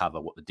try and uncover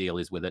what the deal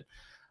is with it.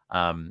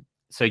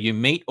 So you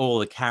meet all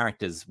the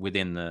characters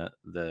within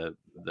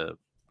the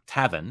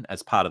tavern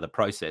as part of the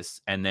process,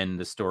 and then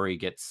the story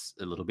gets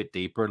a little bit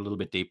deeper, a little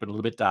bit deeper, a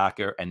little bit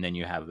darker, and then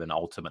you have an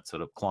ultimate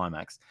sort of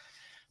climax.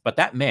 But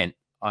that meant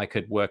I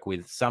could work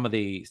with some of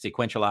the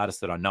sequential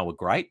artists that I know are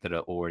great, that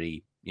are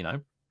already,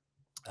 that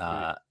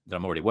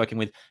I'm already working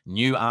with,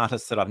 new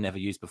artists that I've never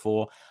used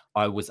before.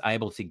 I was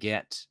able to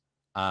get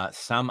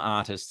some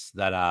artists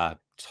that are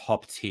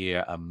top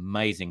tier,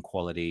 amazing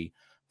quality,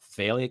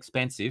 fairly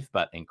expensive,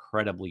 but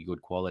incredibly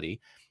good quality,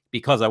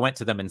 because I went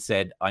to them and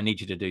said, I need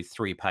you to do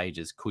 3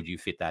 pages. Could you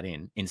fit that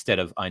in? Instead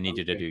of, I need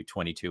you to do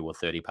 22 or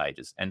 30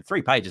 pages. And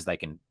 3 pages, I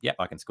can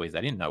squeeze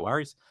that in, no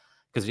worries,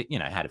 because it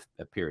had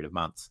a period of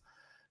months.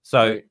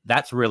 So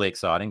that's really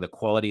exciting. The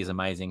quality is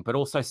amazing, but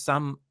also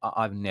some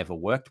I've never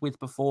worked with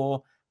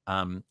before.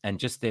 And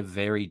just they're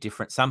very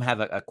different. Some have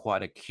a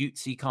quite a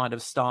cutesy kind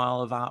of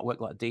style of artwork,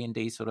 like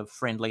D&D sort of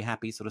friendly,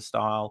 happy sort of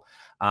style.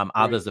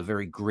 Others are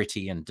very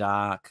gritty and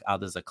dark.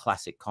 Others are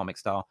classic comic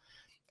style.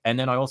 And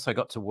then I also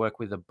got to work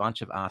with a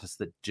bunch of artists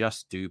that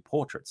just do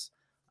portraits,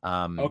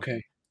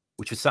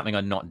 which was something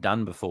I'd not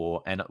done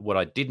before. And what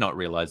I did not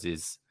realize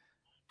is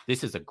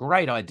this is a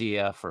great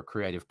idea for a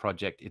creative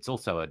project. It's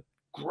also a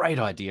great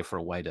idea for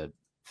a way to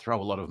throw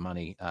a lot of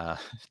money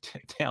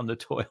down the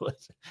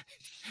toilet.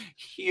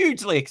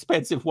 Hugely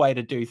expensive way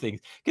to do things,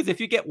 because if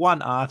you get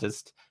one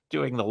artist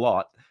doing the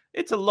lot,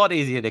 it's a lot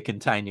easier to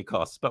contain your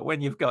costs. But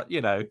when you've got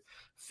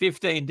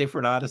 15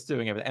 different artists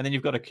doing everything, and then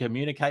you've got to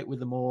communicate with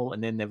them all,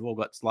 and then they've all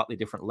got slightly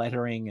different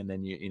lettering, and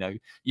then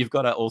you've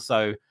got to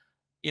also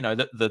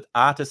the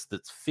artist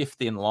that's 5th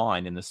in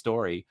line in the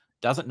story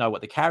doesn't know what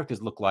the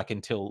characters look like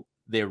until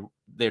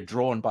they're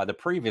drawn by the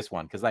previous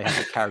one, because they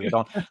have to carry it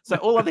on. So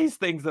all of these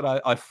things that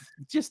I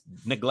just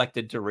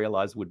neglected to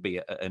realize would be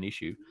an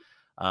issue.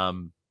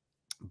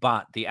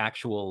 But the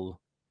actual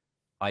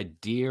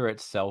idea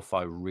itself,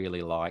 I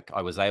really like.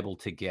 I was able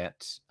to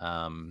get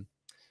Brian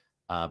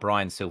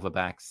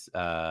Silverback's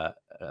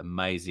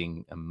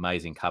amazing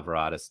cover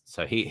artist.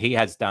 So he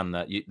has done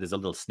there's a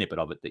little snippet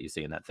of it that you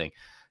see in that thing.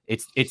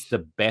 It's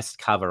the best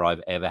cover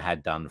I've ever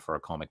had done for a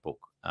comic book.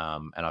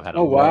 And I've had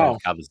a lot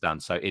of covers done.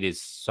 So it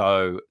is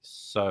so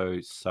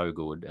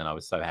good. And I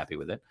was so happy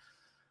with it.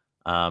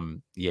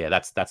 Yeah,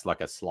 that's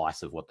like a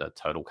slice of what the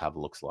total cover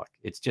looks like.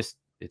 It's just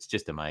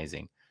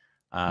amazing.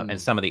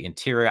 And some of the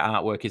interior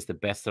artwork is the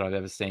best that I've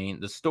ever seen.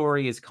 The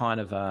story is kind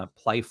of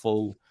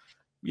playful,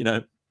 you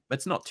know,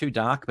 it's not too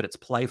dark, but it's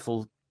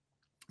playful.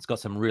 It's got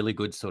some really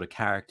good sort of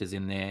characters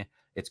in there.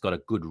 It's got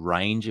a good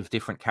range of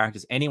different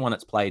characters. Anyone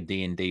that's played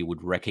D&D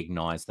would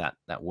recognize that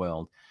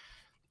world.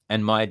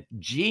 And my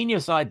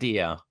genius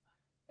idea,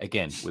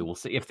 again, we will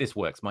see if this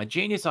works. My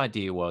genius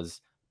idea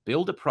was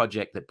build a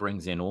project that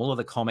brings in all of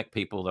the comic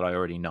people that I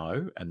already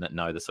know and that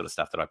know the sort of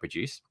stuff that I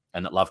produce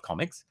and that love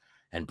comics,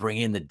 and bring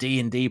in the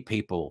D&D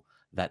people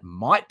that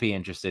might be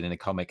interested in a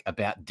comic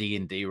about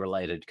D&D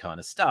related kind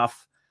of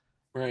stuff.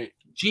 Right.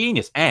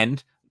 Genius.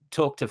 And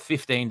talk to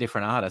 15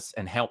 different artists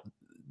and help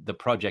the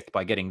project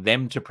by getting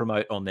them to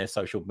promote on their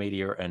social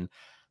media. And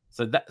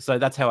so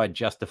that's how I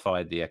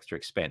justified the extra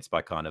expense,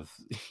 by kind of,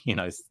 you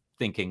know,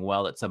 thinking,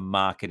 well, it's a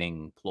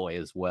marketing ploy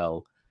as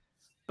well.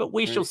 But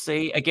we shall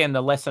see. Again,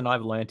 the lesson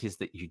I've learned is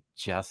that you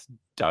just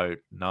don't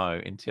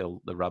know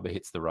until the rubber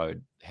hits the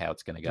road how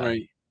it's going to go.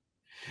 Right.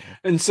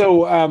 And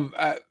so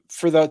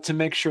to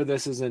make sure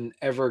this is an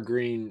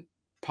evergreen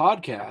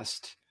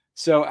podcast,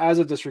 so as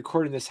of this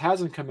recording, this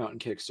hasn't come out in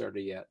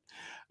Kickstarter yet.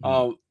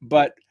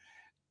 But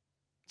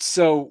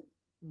so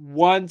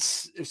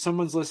if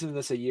someone's listening to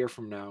this a year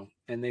from now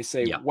and they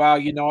say, wow,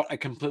 you know what, I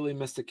completely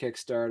missed the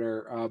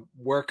Kickstarter,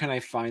 where can I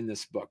find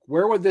this book?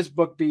 Where would this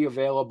book be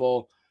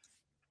available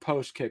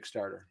post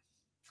Kickstarter?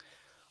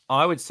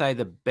 I would say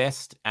the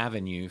best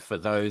avenue for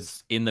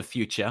those in the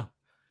future,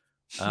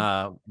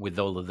 with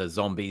all of the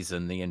zombies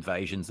and the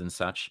invasions and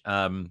such,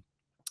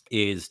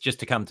 is just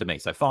to come to me.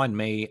 So find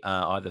me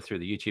either through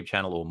the YouTube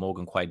channel or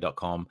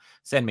morganquaid.com.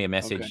 Send me a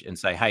message and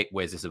say, hey,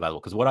 where's this available?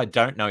 Because what I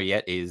don't know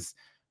yet is,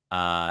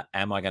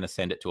 am I going to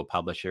send it to a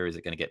publisher? Is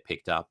it going to get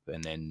picked up?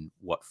 And then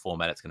what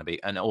format it's going to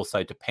be? And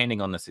also,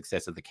 depending on the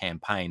success of the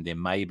campaign, there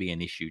may be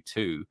an issue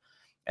 2.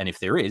 And if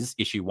there is,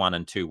 issue 1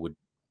 and 2 would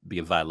be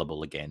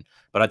available again.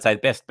 But I'd say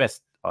the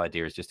best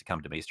idea is just to come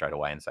to me straight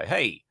away and say,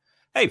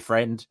 hey,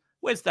 friend,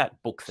 where's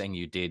that book thing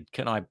you did?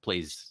 Can I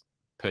please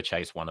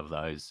purchase one of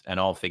those? And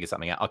I'll figure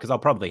something out, because I'll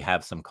probably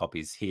have some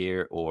copies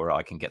here, or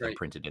I can get them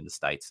printed in the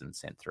States and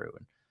sent through,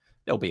 and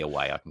there'll be a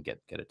way I can get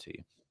it to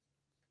you.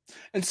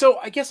 And so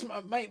I guess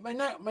my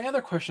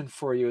other question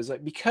for you is,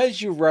 like,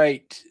 because you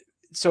write,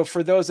 so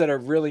for those that are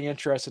really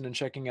interested in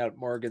checking out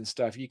Morgan's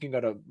stuff, you can go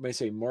to,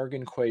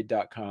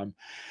 morganquaid.com.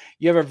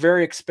 You have a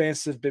very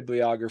expansive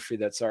bibliography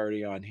that's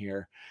already on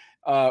here.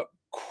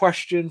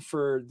 Question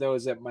for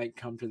those that might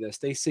come to this.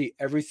 They see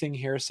everything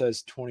here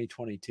says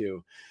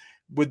 2022.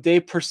 Would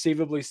they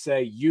perceivably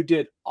say you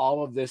did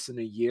all of this in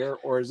a year,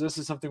 or is this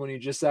something when you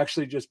just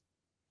actually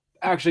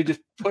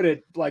put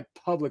it like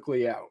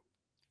publicly out?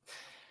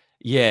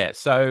 Yeah.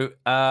 So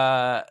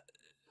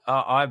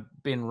I've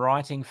been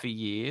writing for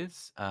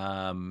years.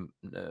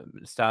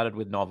 Started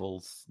with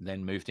novels,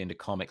 then moved into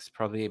comics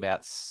probably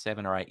about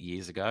 7 or 8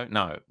 years ago.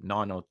 No,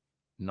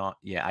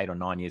 8 or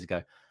 9 years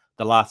ago.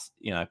 The last,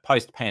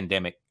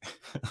 post-pandemic,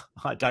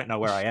 I don't know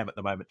where I am at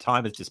the moment.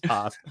 Time has just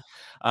passed.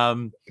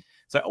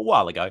 So a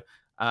while ago,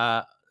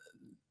 I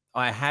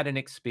had an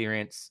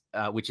experience,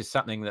 which is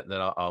something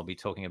that I'll be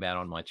talking about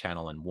on my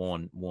channel and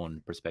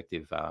warn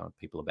prospective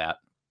people about,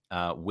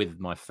 with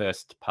my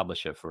first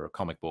publisher for a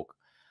comic book,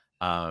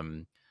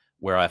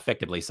 where I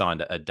effectively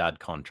signed a dud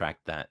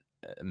contract that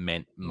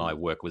meant my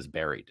work was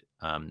buried.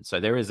 So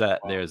there is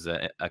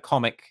a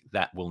comic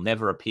that will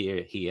never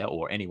appear here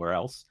or anywhere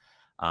else,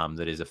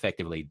 that is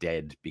effectively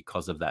dead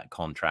because of that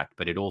contract.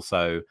 But it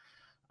also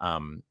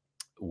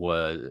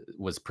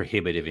was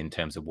prohibitive in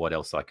terms of what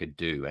else I could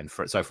do. And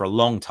so for a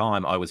long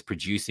time, I was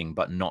producing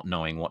but not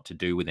knowing what to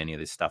do with any of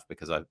this stuff,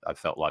 because I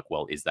felt like,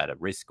 well, is that a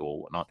risk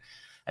or whatnot?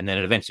 And then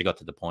it eventually got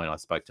to the point I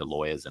spoke to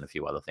lawyers and a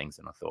few other things,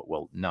 and I thought,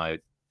 well, no,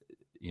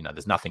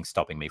 there's nothing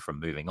stopping me from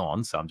moving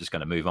on. So I'm just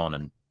going to move on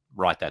and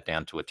write that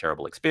down to a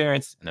terrible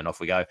experience. And then off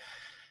we go.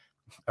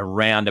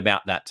 Around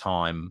about that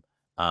time,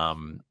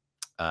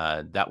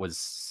 that was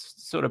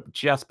sort of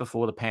just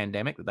before the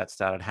pandemic that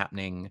started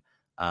happening.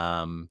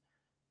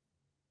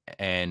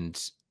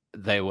 And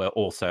there were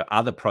also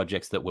other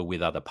projects that were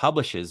with other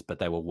publishers, but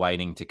they were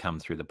waiting to come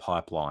through the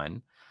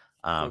pipeline.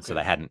 So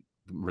they hadn't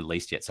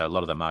released yet. So a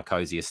lot of the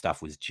Marcosia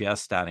stuff was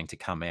just starting to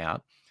come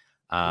out.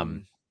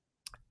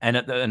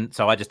 And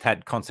so I just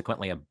had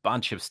consequently a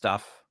bunch of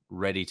stuff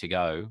ready to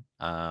go,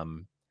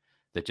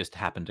 that just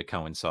happened to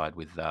coincide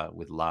with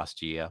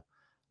last year.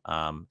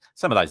 Some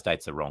of those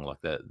dates are wrong.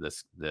 Like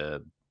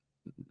the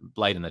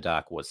Blade in the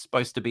Dark was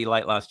supposed to be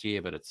late last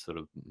year, but it's sort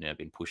of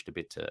been pushed a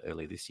bit to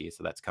early this year.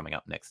 So that's coming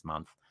up next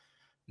month.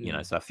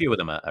 So a few of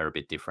them are a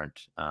bit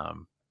different.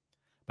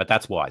 But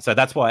that's why. So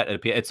that's why it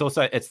appears.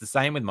 It's the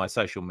same with my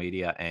social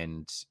media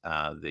and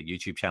the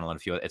YouTube channel and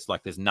a few. It's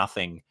like there's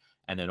nothing,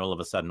 and then all of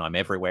a sudden I'm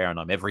everywhere and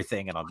I'm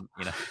everything, and I'm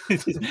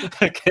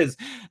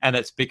and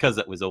it's because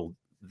it was all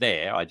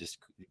there. I just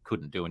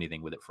couldn't do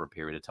anything with it for a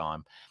period of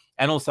time.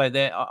 And also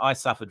I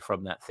suffered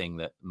from that thing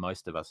that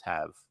most of us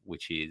have,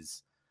 which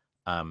is,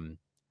 at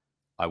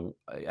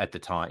the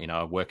time,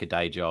 I work a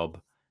day job.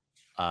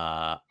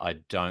 I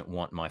don't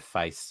want my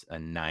face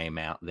and name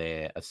out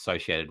there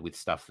associated with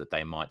stuff that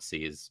they might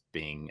see as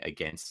being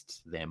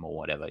against them or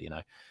whatever, you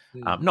know.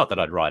 Not that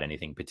I'd write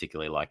anything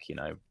particularly like, you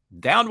know,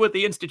 down with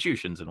the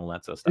institutions and all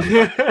that sort of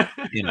stuff.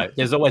 But, you know,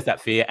 there's always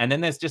that fear. And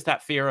then there's just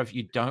that fear of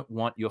you don't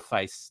want your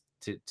face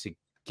to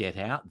get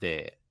out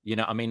there. You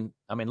know, I mean,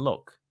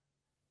 look,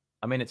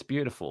 I mean, it's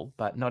beautiful,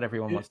 but not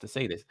everyone wants to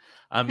see this.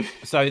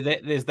 So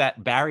there's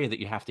that barrier that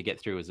you have to get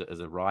through as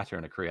a writer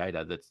and a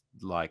creator. That's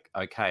like,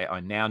 okay, I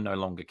now no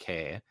longer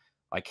care.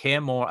 I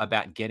care more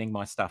about getting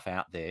my stuff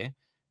out there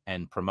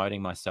and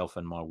promoting myself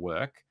and my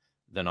work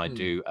than I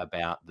do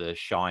about the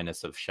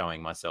shyness of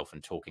showing myself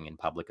and talking in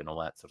public and all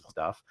that sort of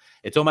stuff.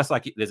 It's almost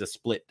like there's a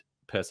split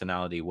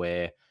personality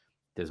where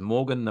there's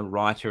Morgan, the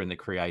writer and the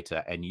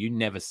creator, and you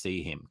never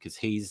see him because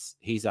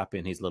he's up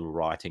in his little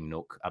writing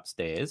nook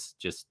upstairs,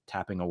 just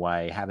tapping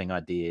away, having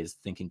ideas,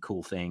 thinking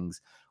cool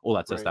things, all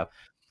that sort of stuff.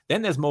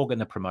 Then there's Morgan,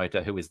 the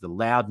promoter, who is the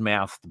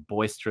loudmouthed,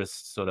 boisterous,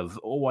 sort of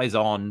always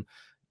on,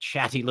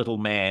 chatty little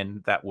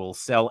man that will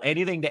sell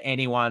anything to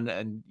anyone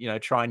and, you know,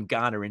 try and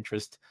garner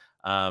interest.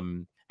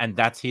 And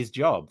that's his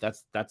job.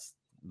 That's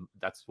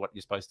what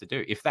you're supposed to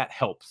do. If that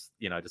helps,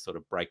 you know, to sort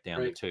of break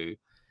down the two.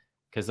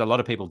 Because a lot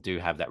of people do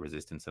have that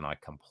resistance, and I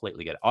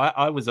completely get it.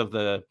 I was of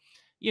the,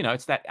 you know,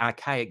 it's that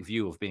archaic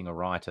view of being a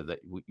writer that,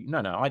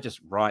 no, I just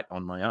write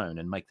on my own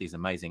and make these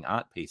amazing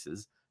art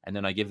pieces, and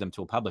then I give them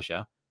to a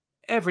publisher.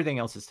 Everything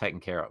else is taken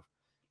care of.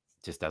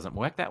 It just doesn't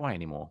work that way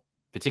anymore,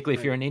 particularly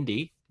if you're an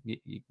indie.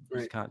 You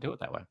just can't do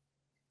it that way.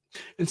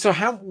 And so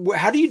how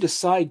do you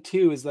decide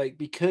too, is like,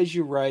 because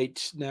you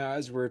write now,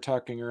 as we were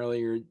talking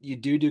earlier, you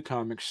do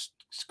comic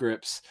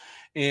scripts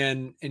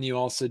and you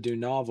also do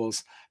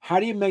novels. How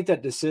do you make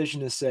that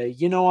decision to say,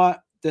 you know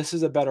what, this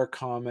is a better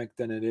comic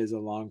than it is a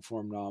long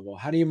form novel?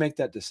 How do you make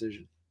that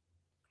decision?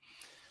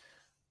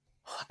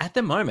 At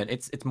the moment,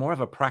 it's more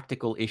of a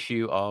practical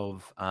issue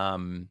of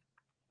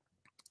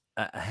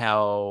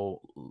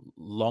how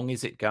long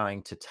is it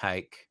going to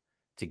take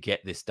to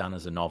get this done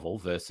as a novel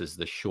versus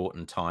the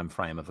shortened time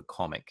frame of a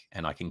comic,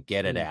 and I can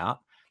get it out,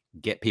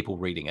 get people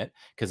reading it,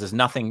 because there's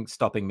nothing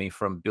stopping me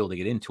from building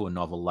it into a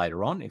novel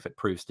later on if it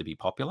proves to be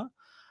popular.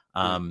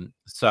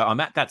 So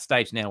I'm at that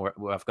stage now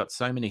where I've got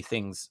so many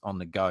things on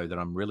the go that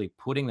I'm really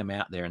putting them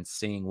out there and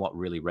seeing what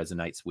really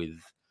resonates with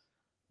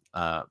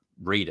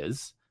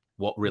readers,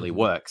 what really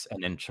works,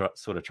 and then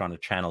sort of trying to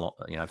channel,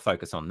 you know,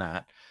 focus on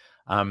that.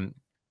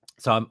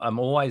 So I'm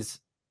always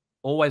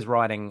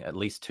writing at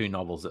least 2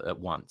 novels at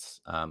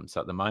once.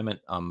 So at the moment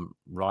I'm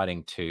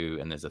writing 2,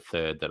 and there's a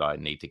third that I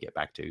need to get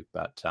back to.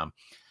 But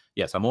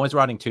yes, I'm always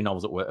writing 2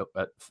 novels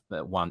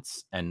at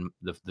once. And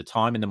the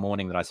time in the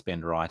morning that I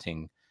spend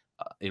writing,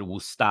 it will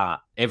start,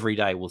 every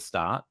day will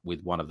start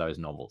with one of those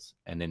novels.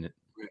 And then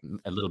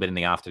a little bit in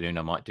the afternoon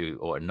I might do,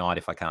 or at night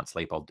if I can't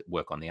sleep, I'll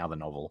work on the other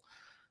novel.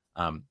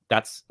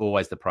 That's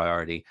always the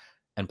priority.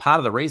 And part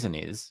of the reason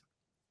is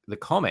the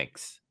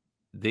comics,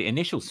 the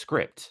initial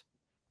script,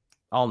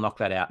 I'll knock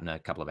that out in a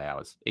couple of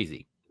hours,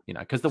 easy, you know,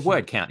 because the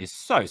word count is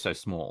so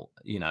small,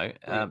 you know.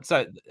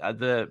 So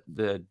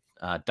the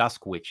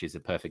Dusk Witch is a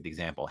perfect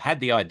example. Had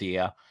the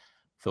idea,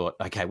 thought,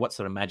 okay, what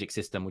sort of magic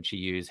system would she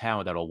use? How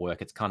would that all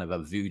work? It's kind of a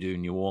voodoo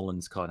New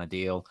Orleans kind of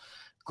deal.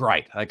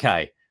 Great,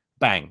 okay,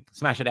 bang,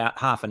 smash it out,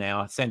 half an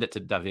hour, send it to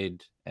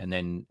David, and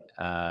then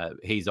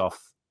he's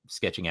off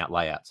sketching out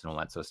layouts and all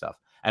that sort of stuff.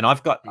 And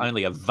I've got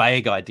only a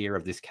vague idea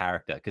of this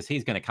character because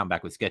he's going to come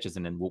back with sketches,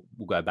 and then we'll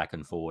go back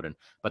and forward.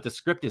 But the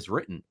script is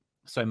written.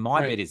 So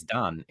my bit is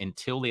done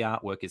until the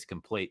artwork is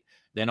complete.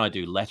 Then I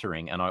do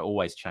lettering, and I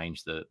always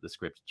change the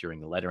script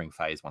during the lettering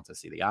phase once I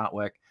see the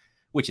artwork,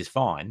 which is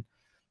fine.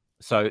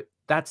 So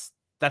that's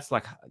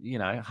like, you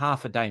know,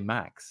 half a day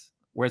max.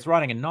 Whereas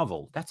writing a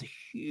novel, that's a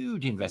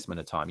huge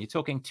investment of time. You're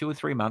talking 2 or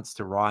 3 months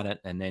to write it,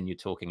 and then you're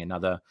talking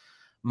another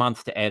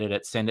month to edit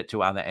it, send it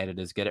to other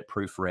editors, get it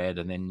proofread,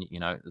 and then, you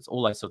know, it's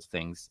all those sorts of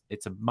things.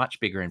 It's a much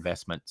bigger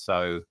investment.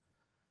 So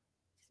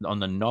on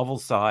the novel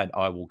side,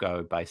 I will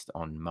go based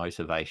on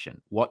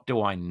motivation. What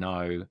do I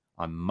know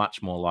I'm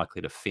much more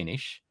likely to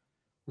finish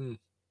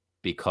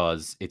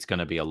because it's going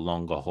to be a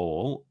longer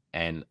haul,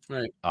 and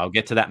I'll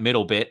get to that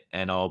middle bit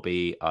and I'll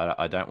be,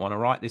 I don't want to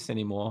write this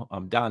anymore.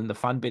 I'm done. The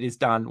fun bit is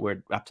done.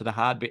 We're up to the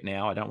hard bit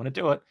now. I don't want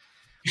to do it.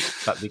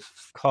 But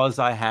because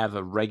I have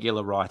a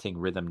regular writing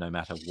rhythm, no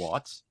matter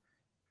what,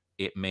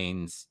 it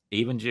means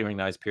even during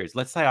those periods,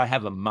 let's say I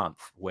have a month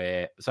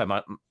where, so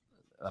my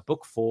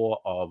book 4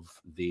 of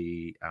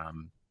the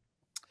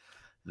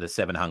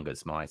Seven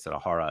Hungers, my sort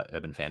of horror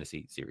urban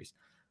fantasy series,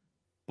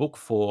 book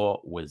 4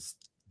 was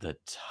the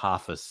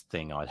toughest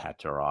thing I'd had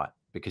to write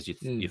because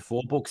you're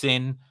 4 books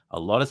in, a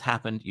lot has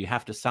happened. You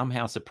have to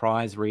somehow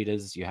surprise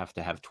readers. You have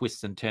to have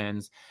twists and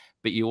turns.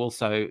 But you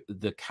also,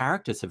 the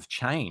characters have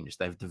changed.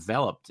 They've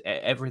developed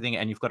everything.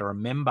 And you've got to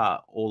remember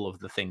all of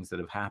the things that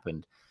have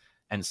happened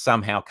and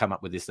somehow come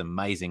up with this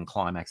amazing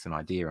climax and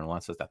idea and all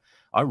that sort of stuff.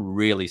 I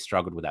really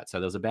struggled with that. So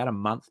there was about a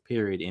month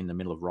period in the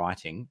middle of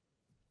writing.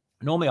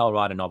 Normally I'll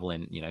write a novel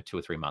in, 2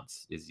 or 3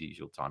 months is the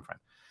usual time frame.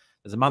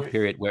 There's a month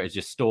period where it's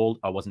just stalled.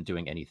 I wasn't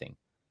doing anything.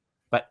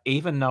 But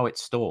even though it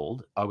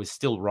stalled, I was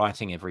still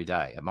writing every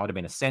day. It might have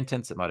been a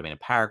sentence, it might have been a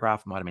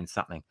paragraph, it might have been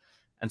something.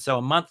 And so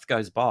a month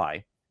goes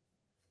by,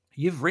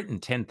 you've written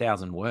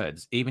 10,000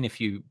 words, even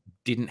if you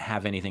didn't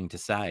have anything to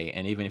say.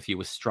 And even if you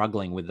were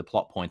struggling with the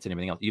plot points and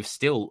everything else, you've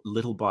still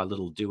little by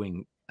little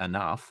doing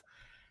enough.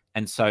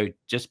 And so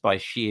just by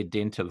sheer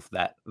dint of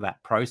that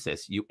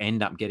process, you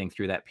end up getting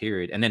through that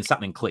period, and then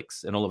something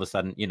clicks, and all of a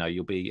sudden, you know,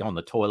 you'll be on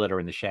the toilet or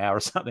in the shower or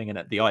something,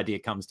 and the idea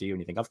comes to you,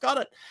 and you think, I've got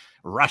it.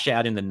 Rush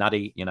out in the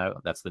nutty, you know,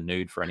 that's the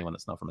nude for anyone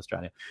that's not from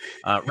Australia.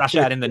 Rush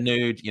out in the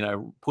nude, you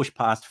know, push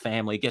past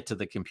family, get to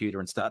the computer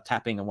and start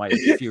tapping away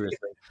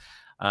furiously,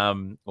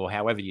 or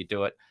however you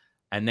do it.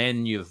 And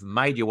then you've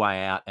made your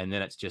way out, and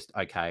then it's just,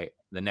 okay,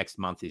 the next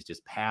month is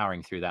just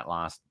powering through that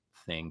last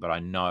thing, but I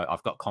know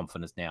I've got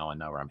confidence now. I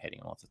know where I'm heading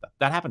and lots of stuff.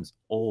 That happens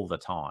all the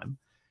time.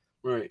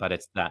 Right. But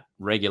it's that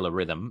regular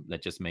rhythm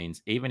that just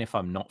means even if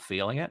I'm not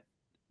feeling it,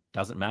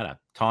 doesn't matter.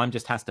 Time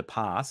just has to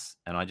pass,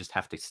 and I just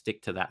have to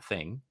stick to that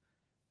thing,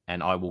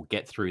 and I will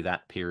get through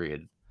that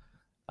period.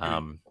 Yeah,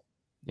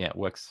 it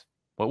works.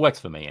 Well, it works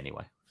for me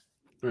anyway.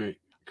 Right.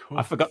 Cool.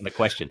 I've forgotten the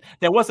question.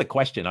 There was a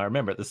question I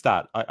remember at the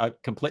start. I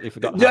completely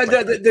forgot.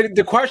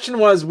 The question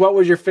was, what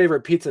was your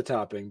favorite pizza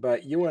topping?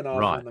 But you went off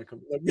right. on the okay,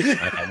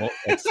 well,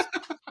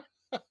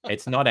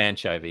 it's not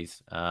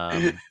anchovies.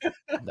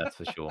 That's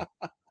for sure.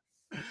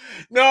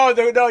 No,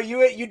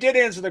 you did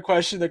answer the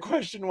question. The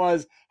question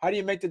was, how do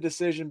you make the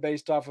decision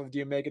based off of, do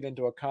you make it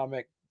into a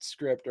comic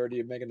script or do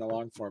you make it in a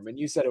long form? And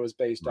you said it was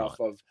based off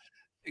of,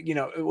 you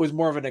know, it was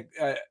more of a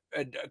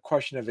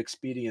question of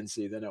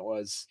expediency than it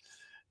was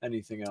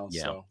anything else.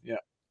 Yeah. So yeah.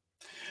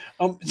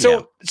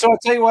 So I'll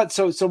tell you what.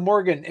 So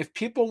Morgan, if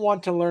people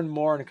want to learn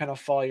more and kind of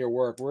follow your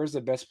work, where's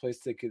the best place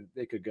they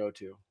could go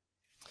to?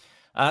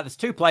 There's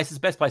two places.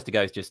 Best place to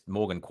go is just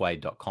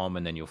morganquaid.com,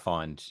 and then you'll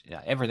find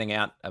everything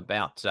out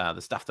about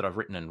the stuff that I've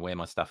written and where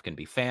my stuff can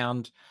be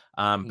found.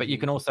 But you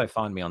can also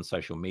find me on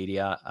social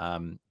media.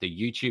 The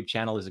YouTube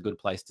channel is a good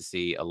place to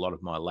see a lot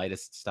of my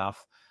latest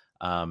stuff,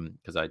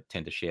 because I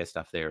tend to share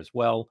stuff there as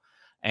well.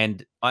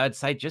 And I'd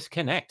say just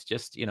connect,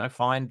 just, you know,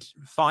 find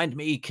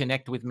me,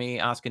 connect with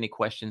me, ask any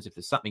questions if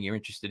there's something you're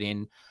interested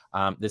in.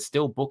 There's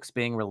still books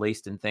being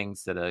released and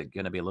things that are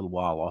going to be a little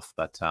while off,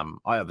 but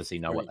I obviously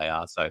know what they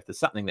are. So if there's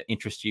something that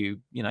interests you,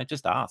 you know,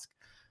 just ask.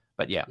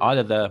 But yeah,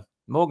 either the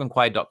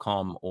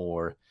morganquaid.com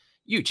or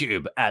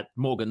YouTube at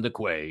Morgan the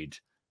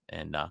Quaid.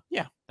 And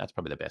yeah, that's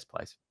probably the best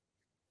place.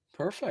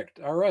 Perfect.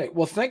 All right.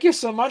 Well, thank you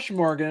so much,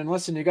 Morgan. And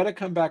listen, you got to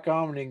come back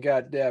on when you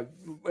got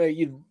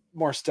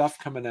more stuff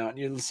coming out.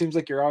 It seems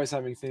like you're always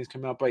having things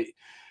come out, but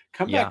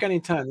come back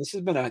anytime. This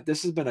has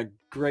been a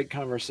great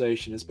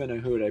conversation. It's been a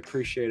hoot. I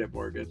appreciate it,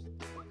 Morgan.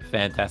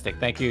 Fantastic.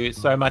 Thank you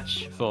so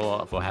much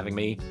for having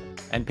me.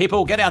 And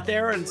people, get out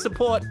there and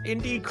support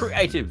indie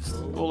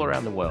creatives all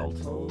around the world.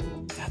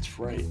 That's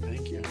right.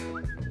 Thank you.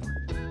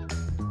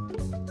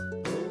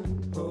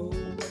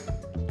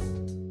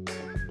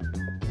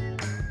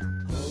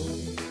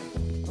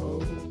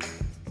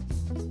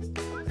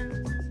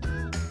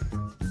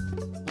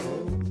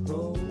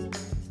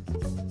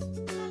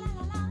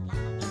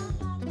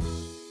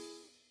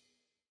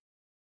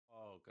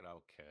 Good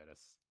old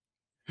Curtis.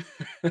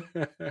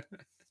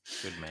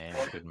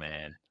 Good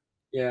man.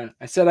 Yeah,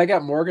 I said I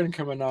got Morgan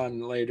coming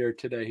on later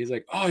today. He's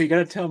like, "Oh, you got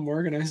to tell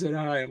Morgan." I said,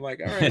 "Hi." I'm like,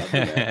 "All right,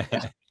 I'll do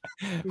that."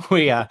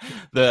 We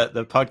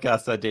the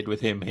podcast I did with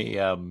him, he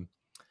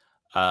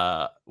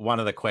one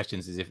of the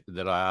questions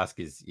that I ask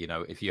is, you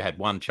know, if you had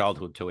one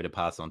childhood toy to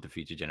pass on to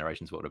future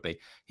generations, what would it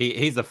be?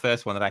 He's the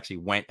first one that actually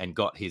went and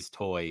got his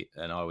toy,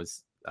 and I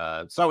was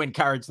so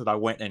encouraged that I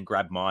went and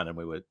grabbed mine, and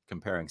we were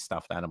comparing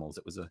stuffed animals.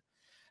 It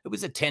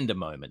was a tender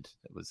moment.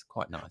 It was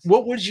quite nice.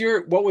 What was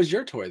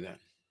your toy then?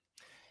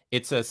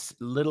 It's a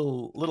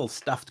little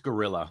stuffed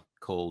gorilla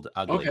called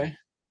Ugly. Okay.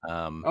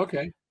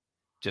 Okay.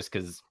 Just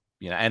because,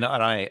 you know, and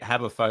I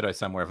have a photo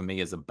somewhere of me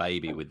as a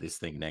baby with this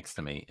thing next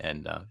to me,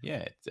 and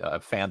I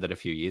found it a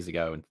few years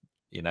ago, and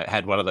you know,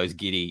 had one of those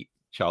giddy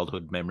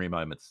childhood memory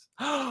moments.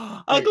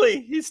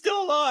 Ugly, he's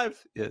still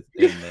alive. Yeah,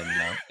 and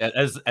then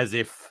as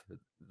if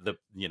the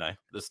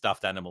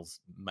stuffed animals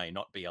may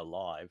not be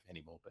alive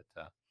anymore, but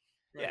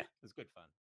yeah, it was good fun.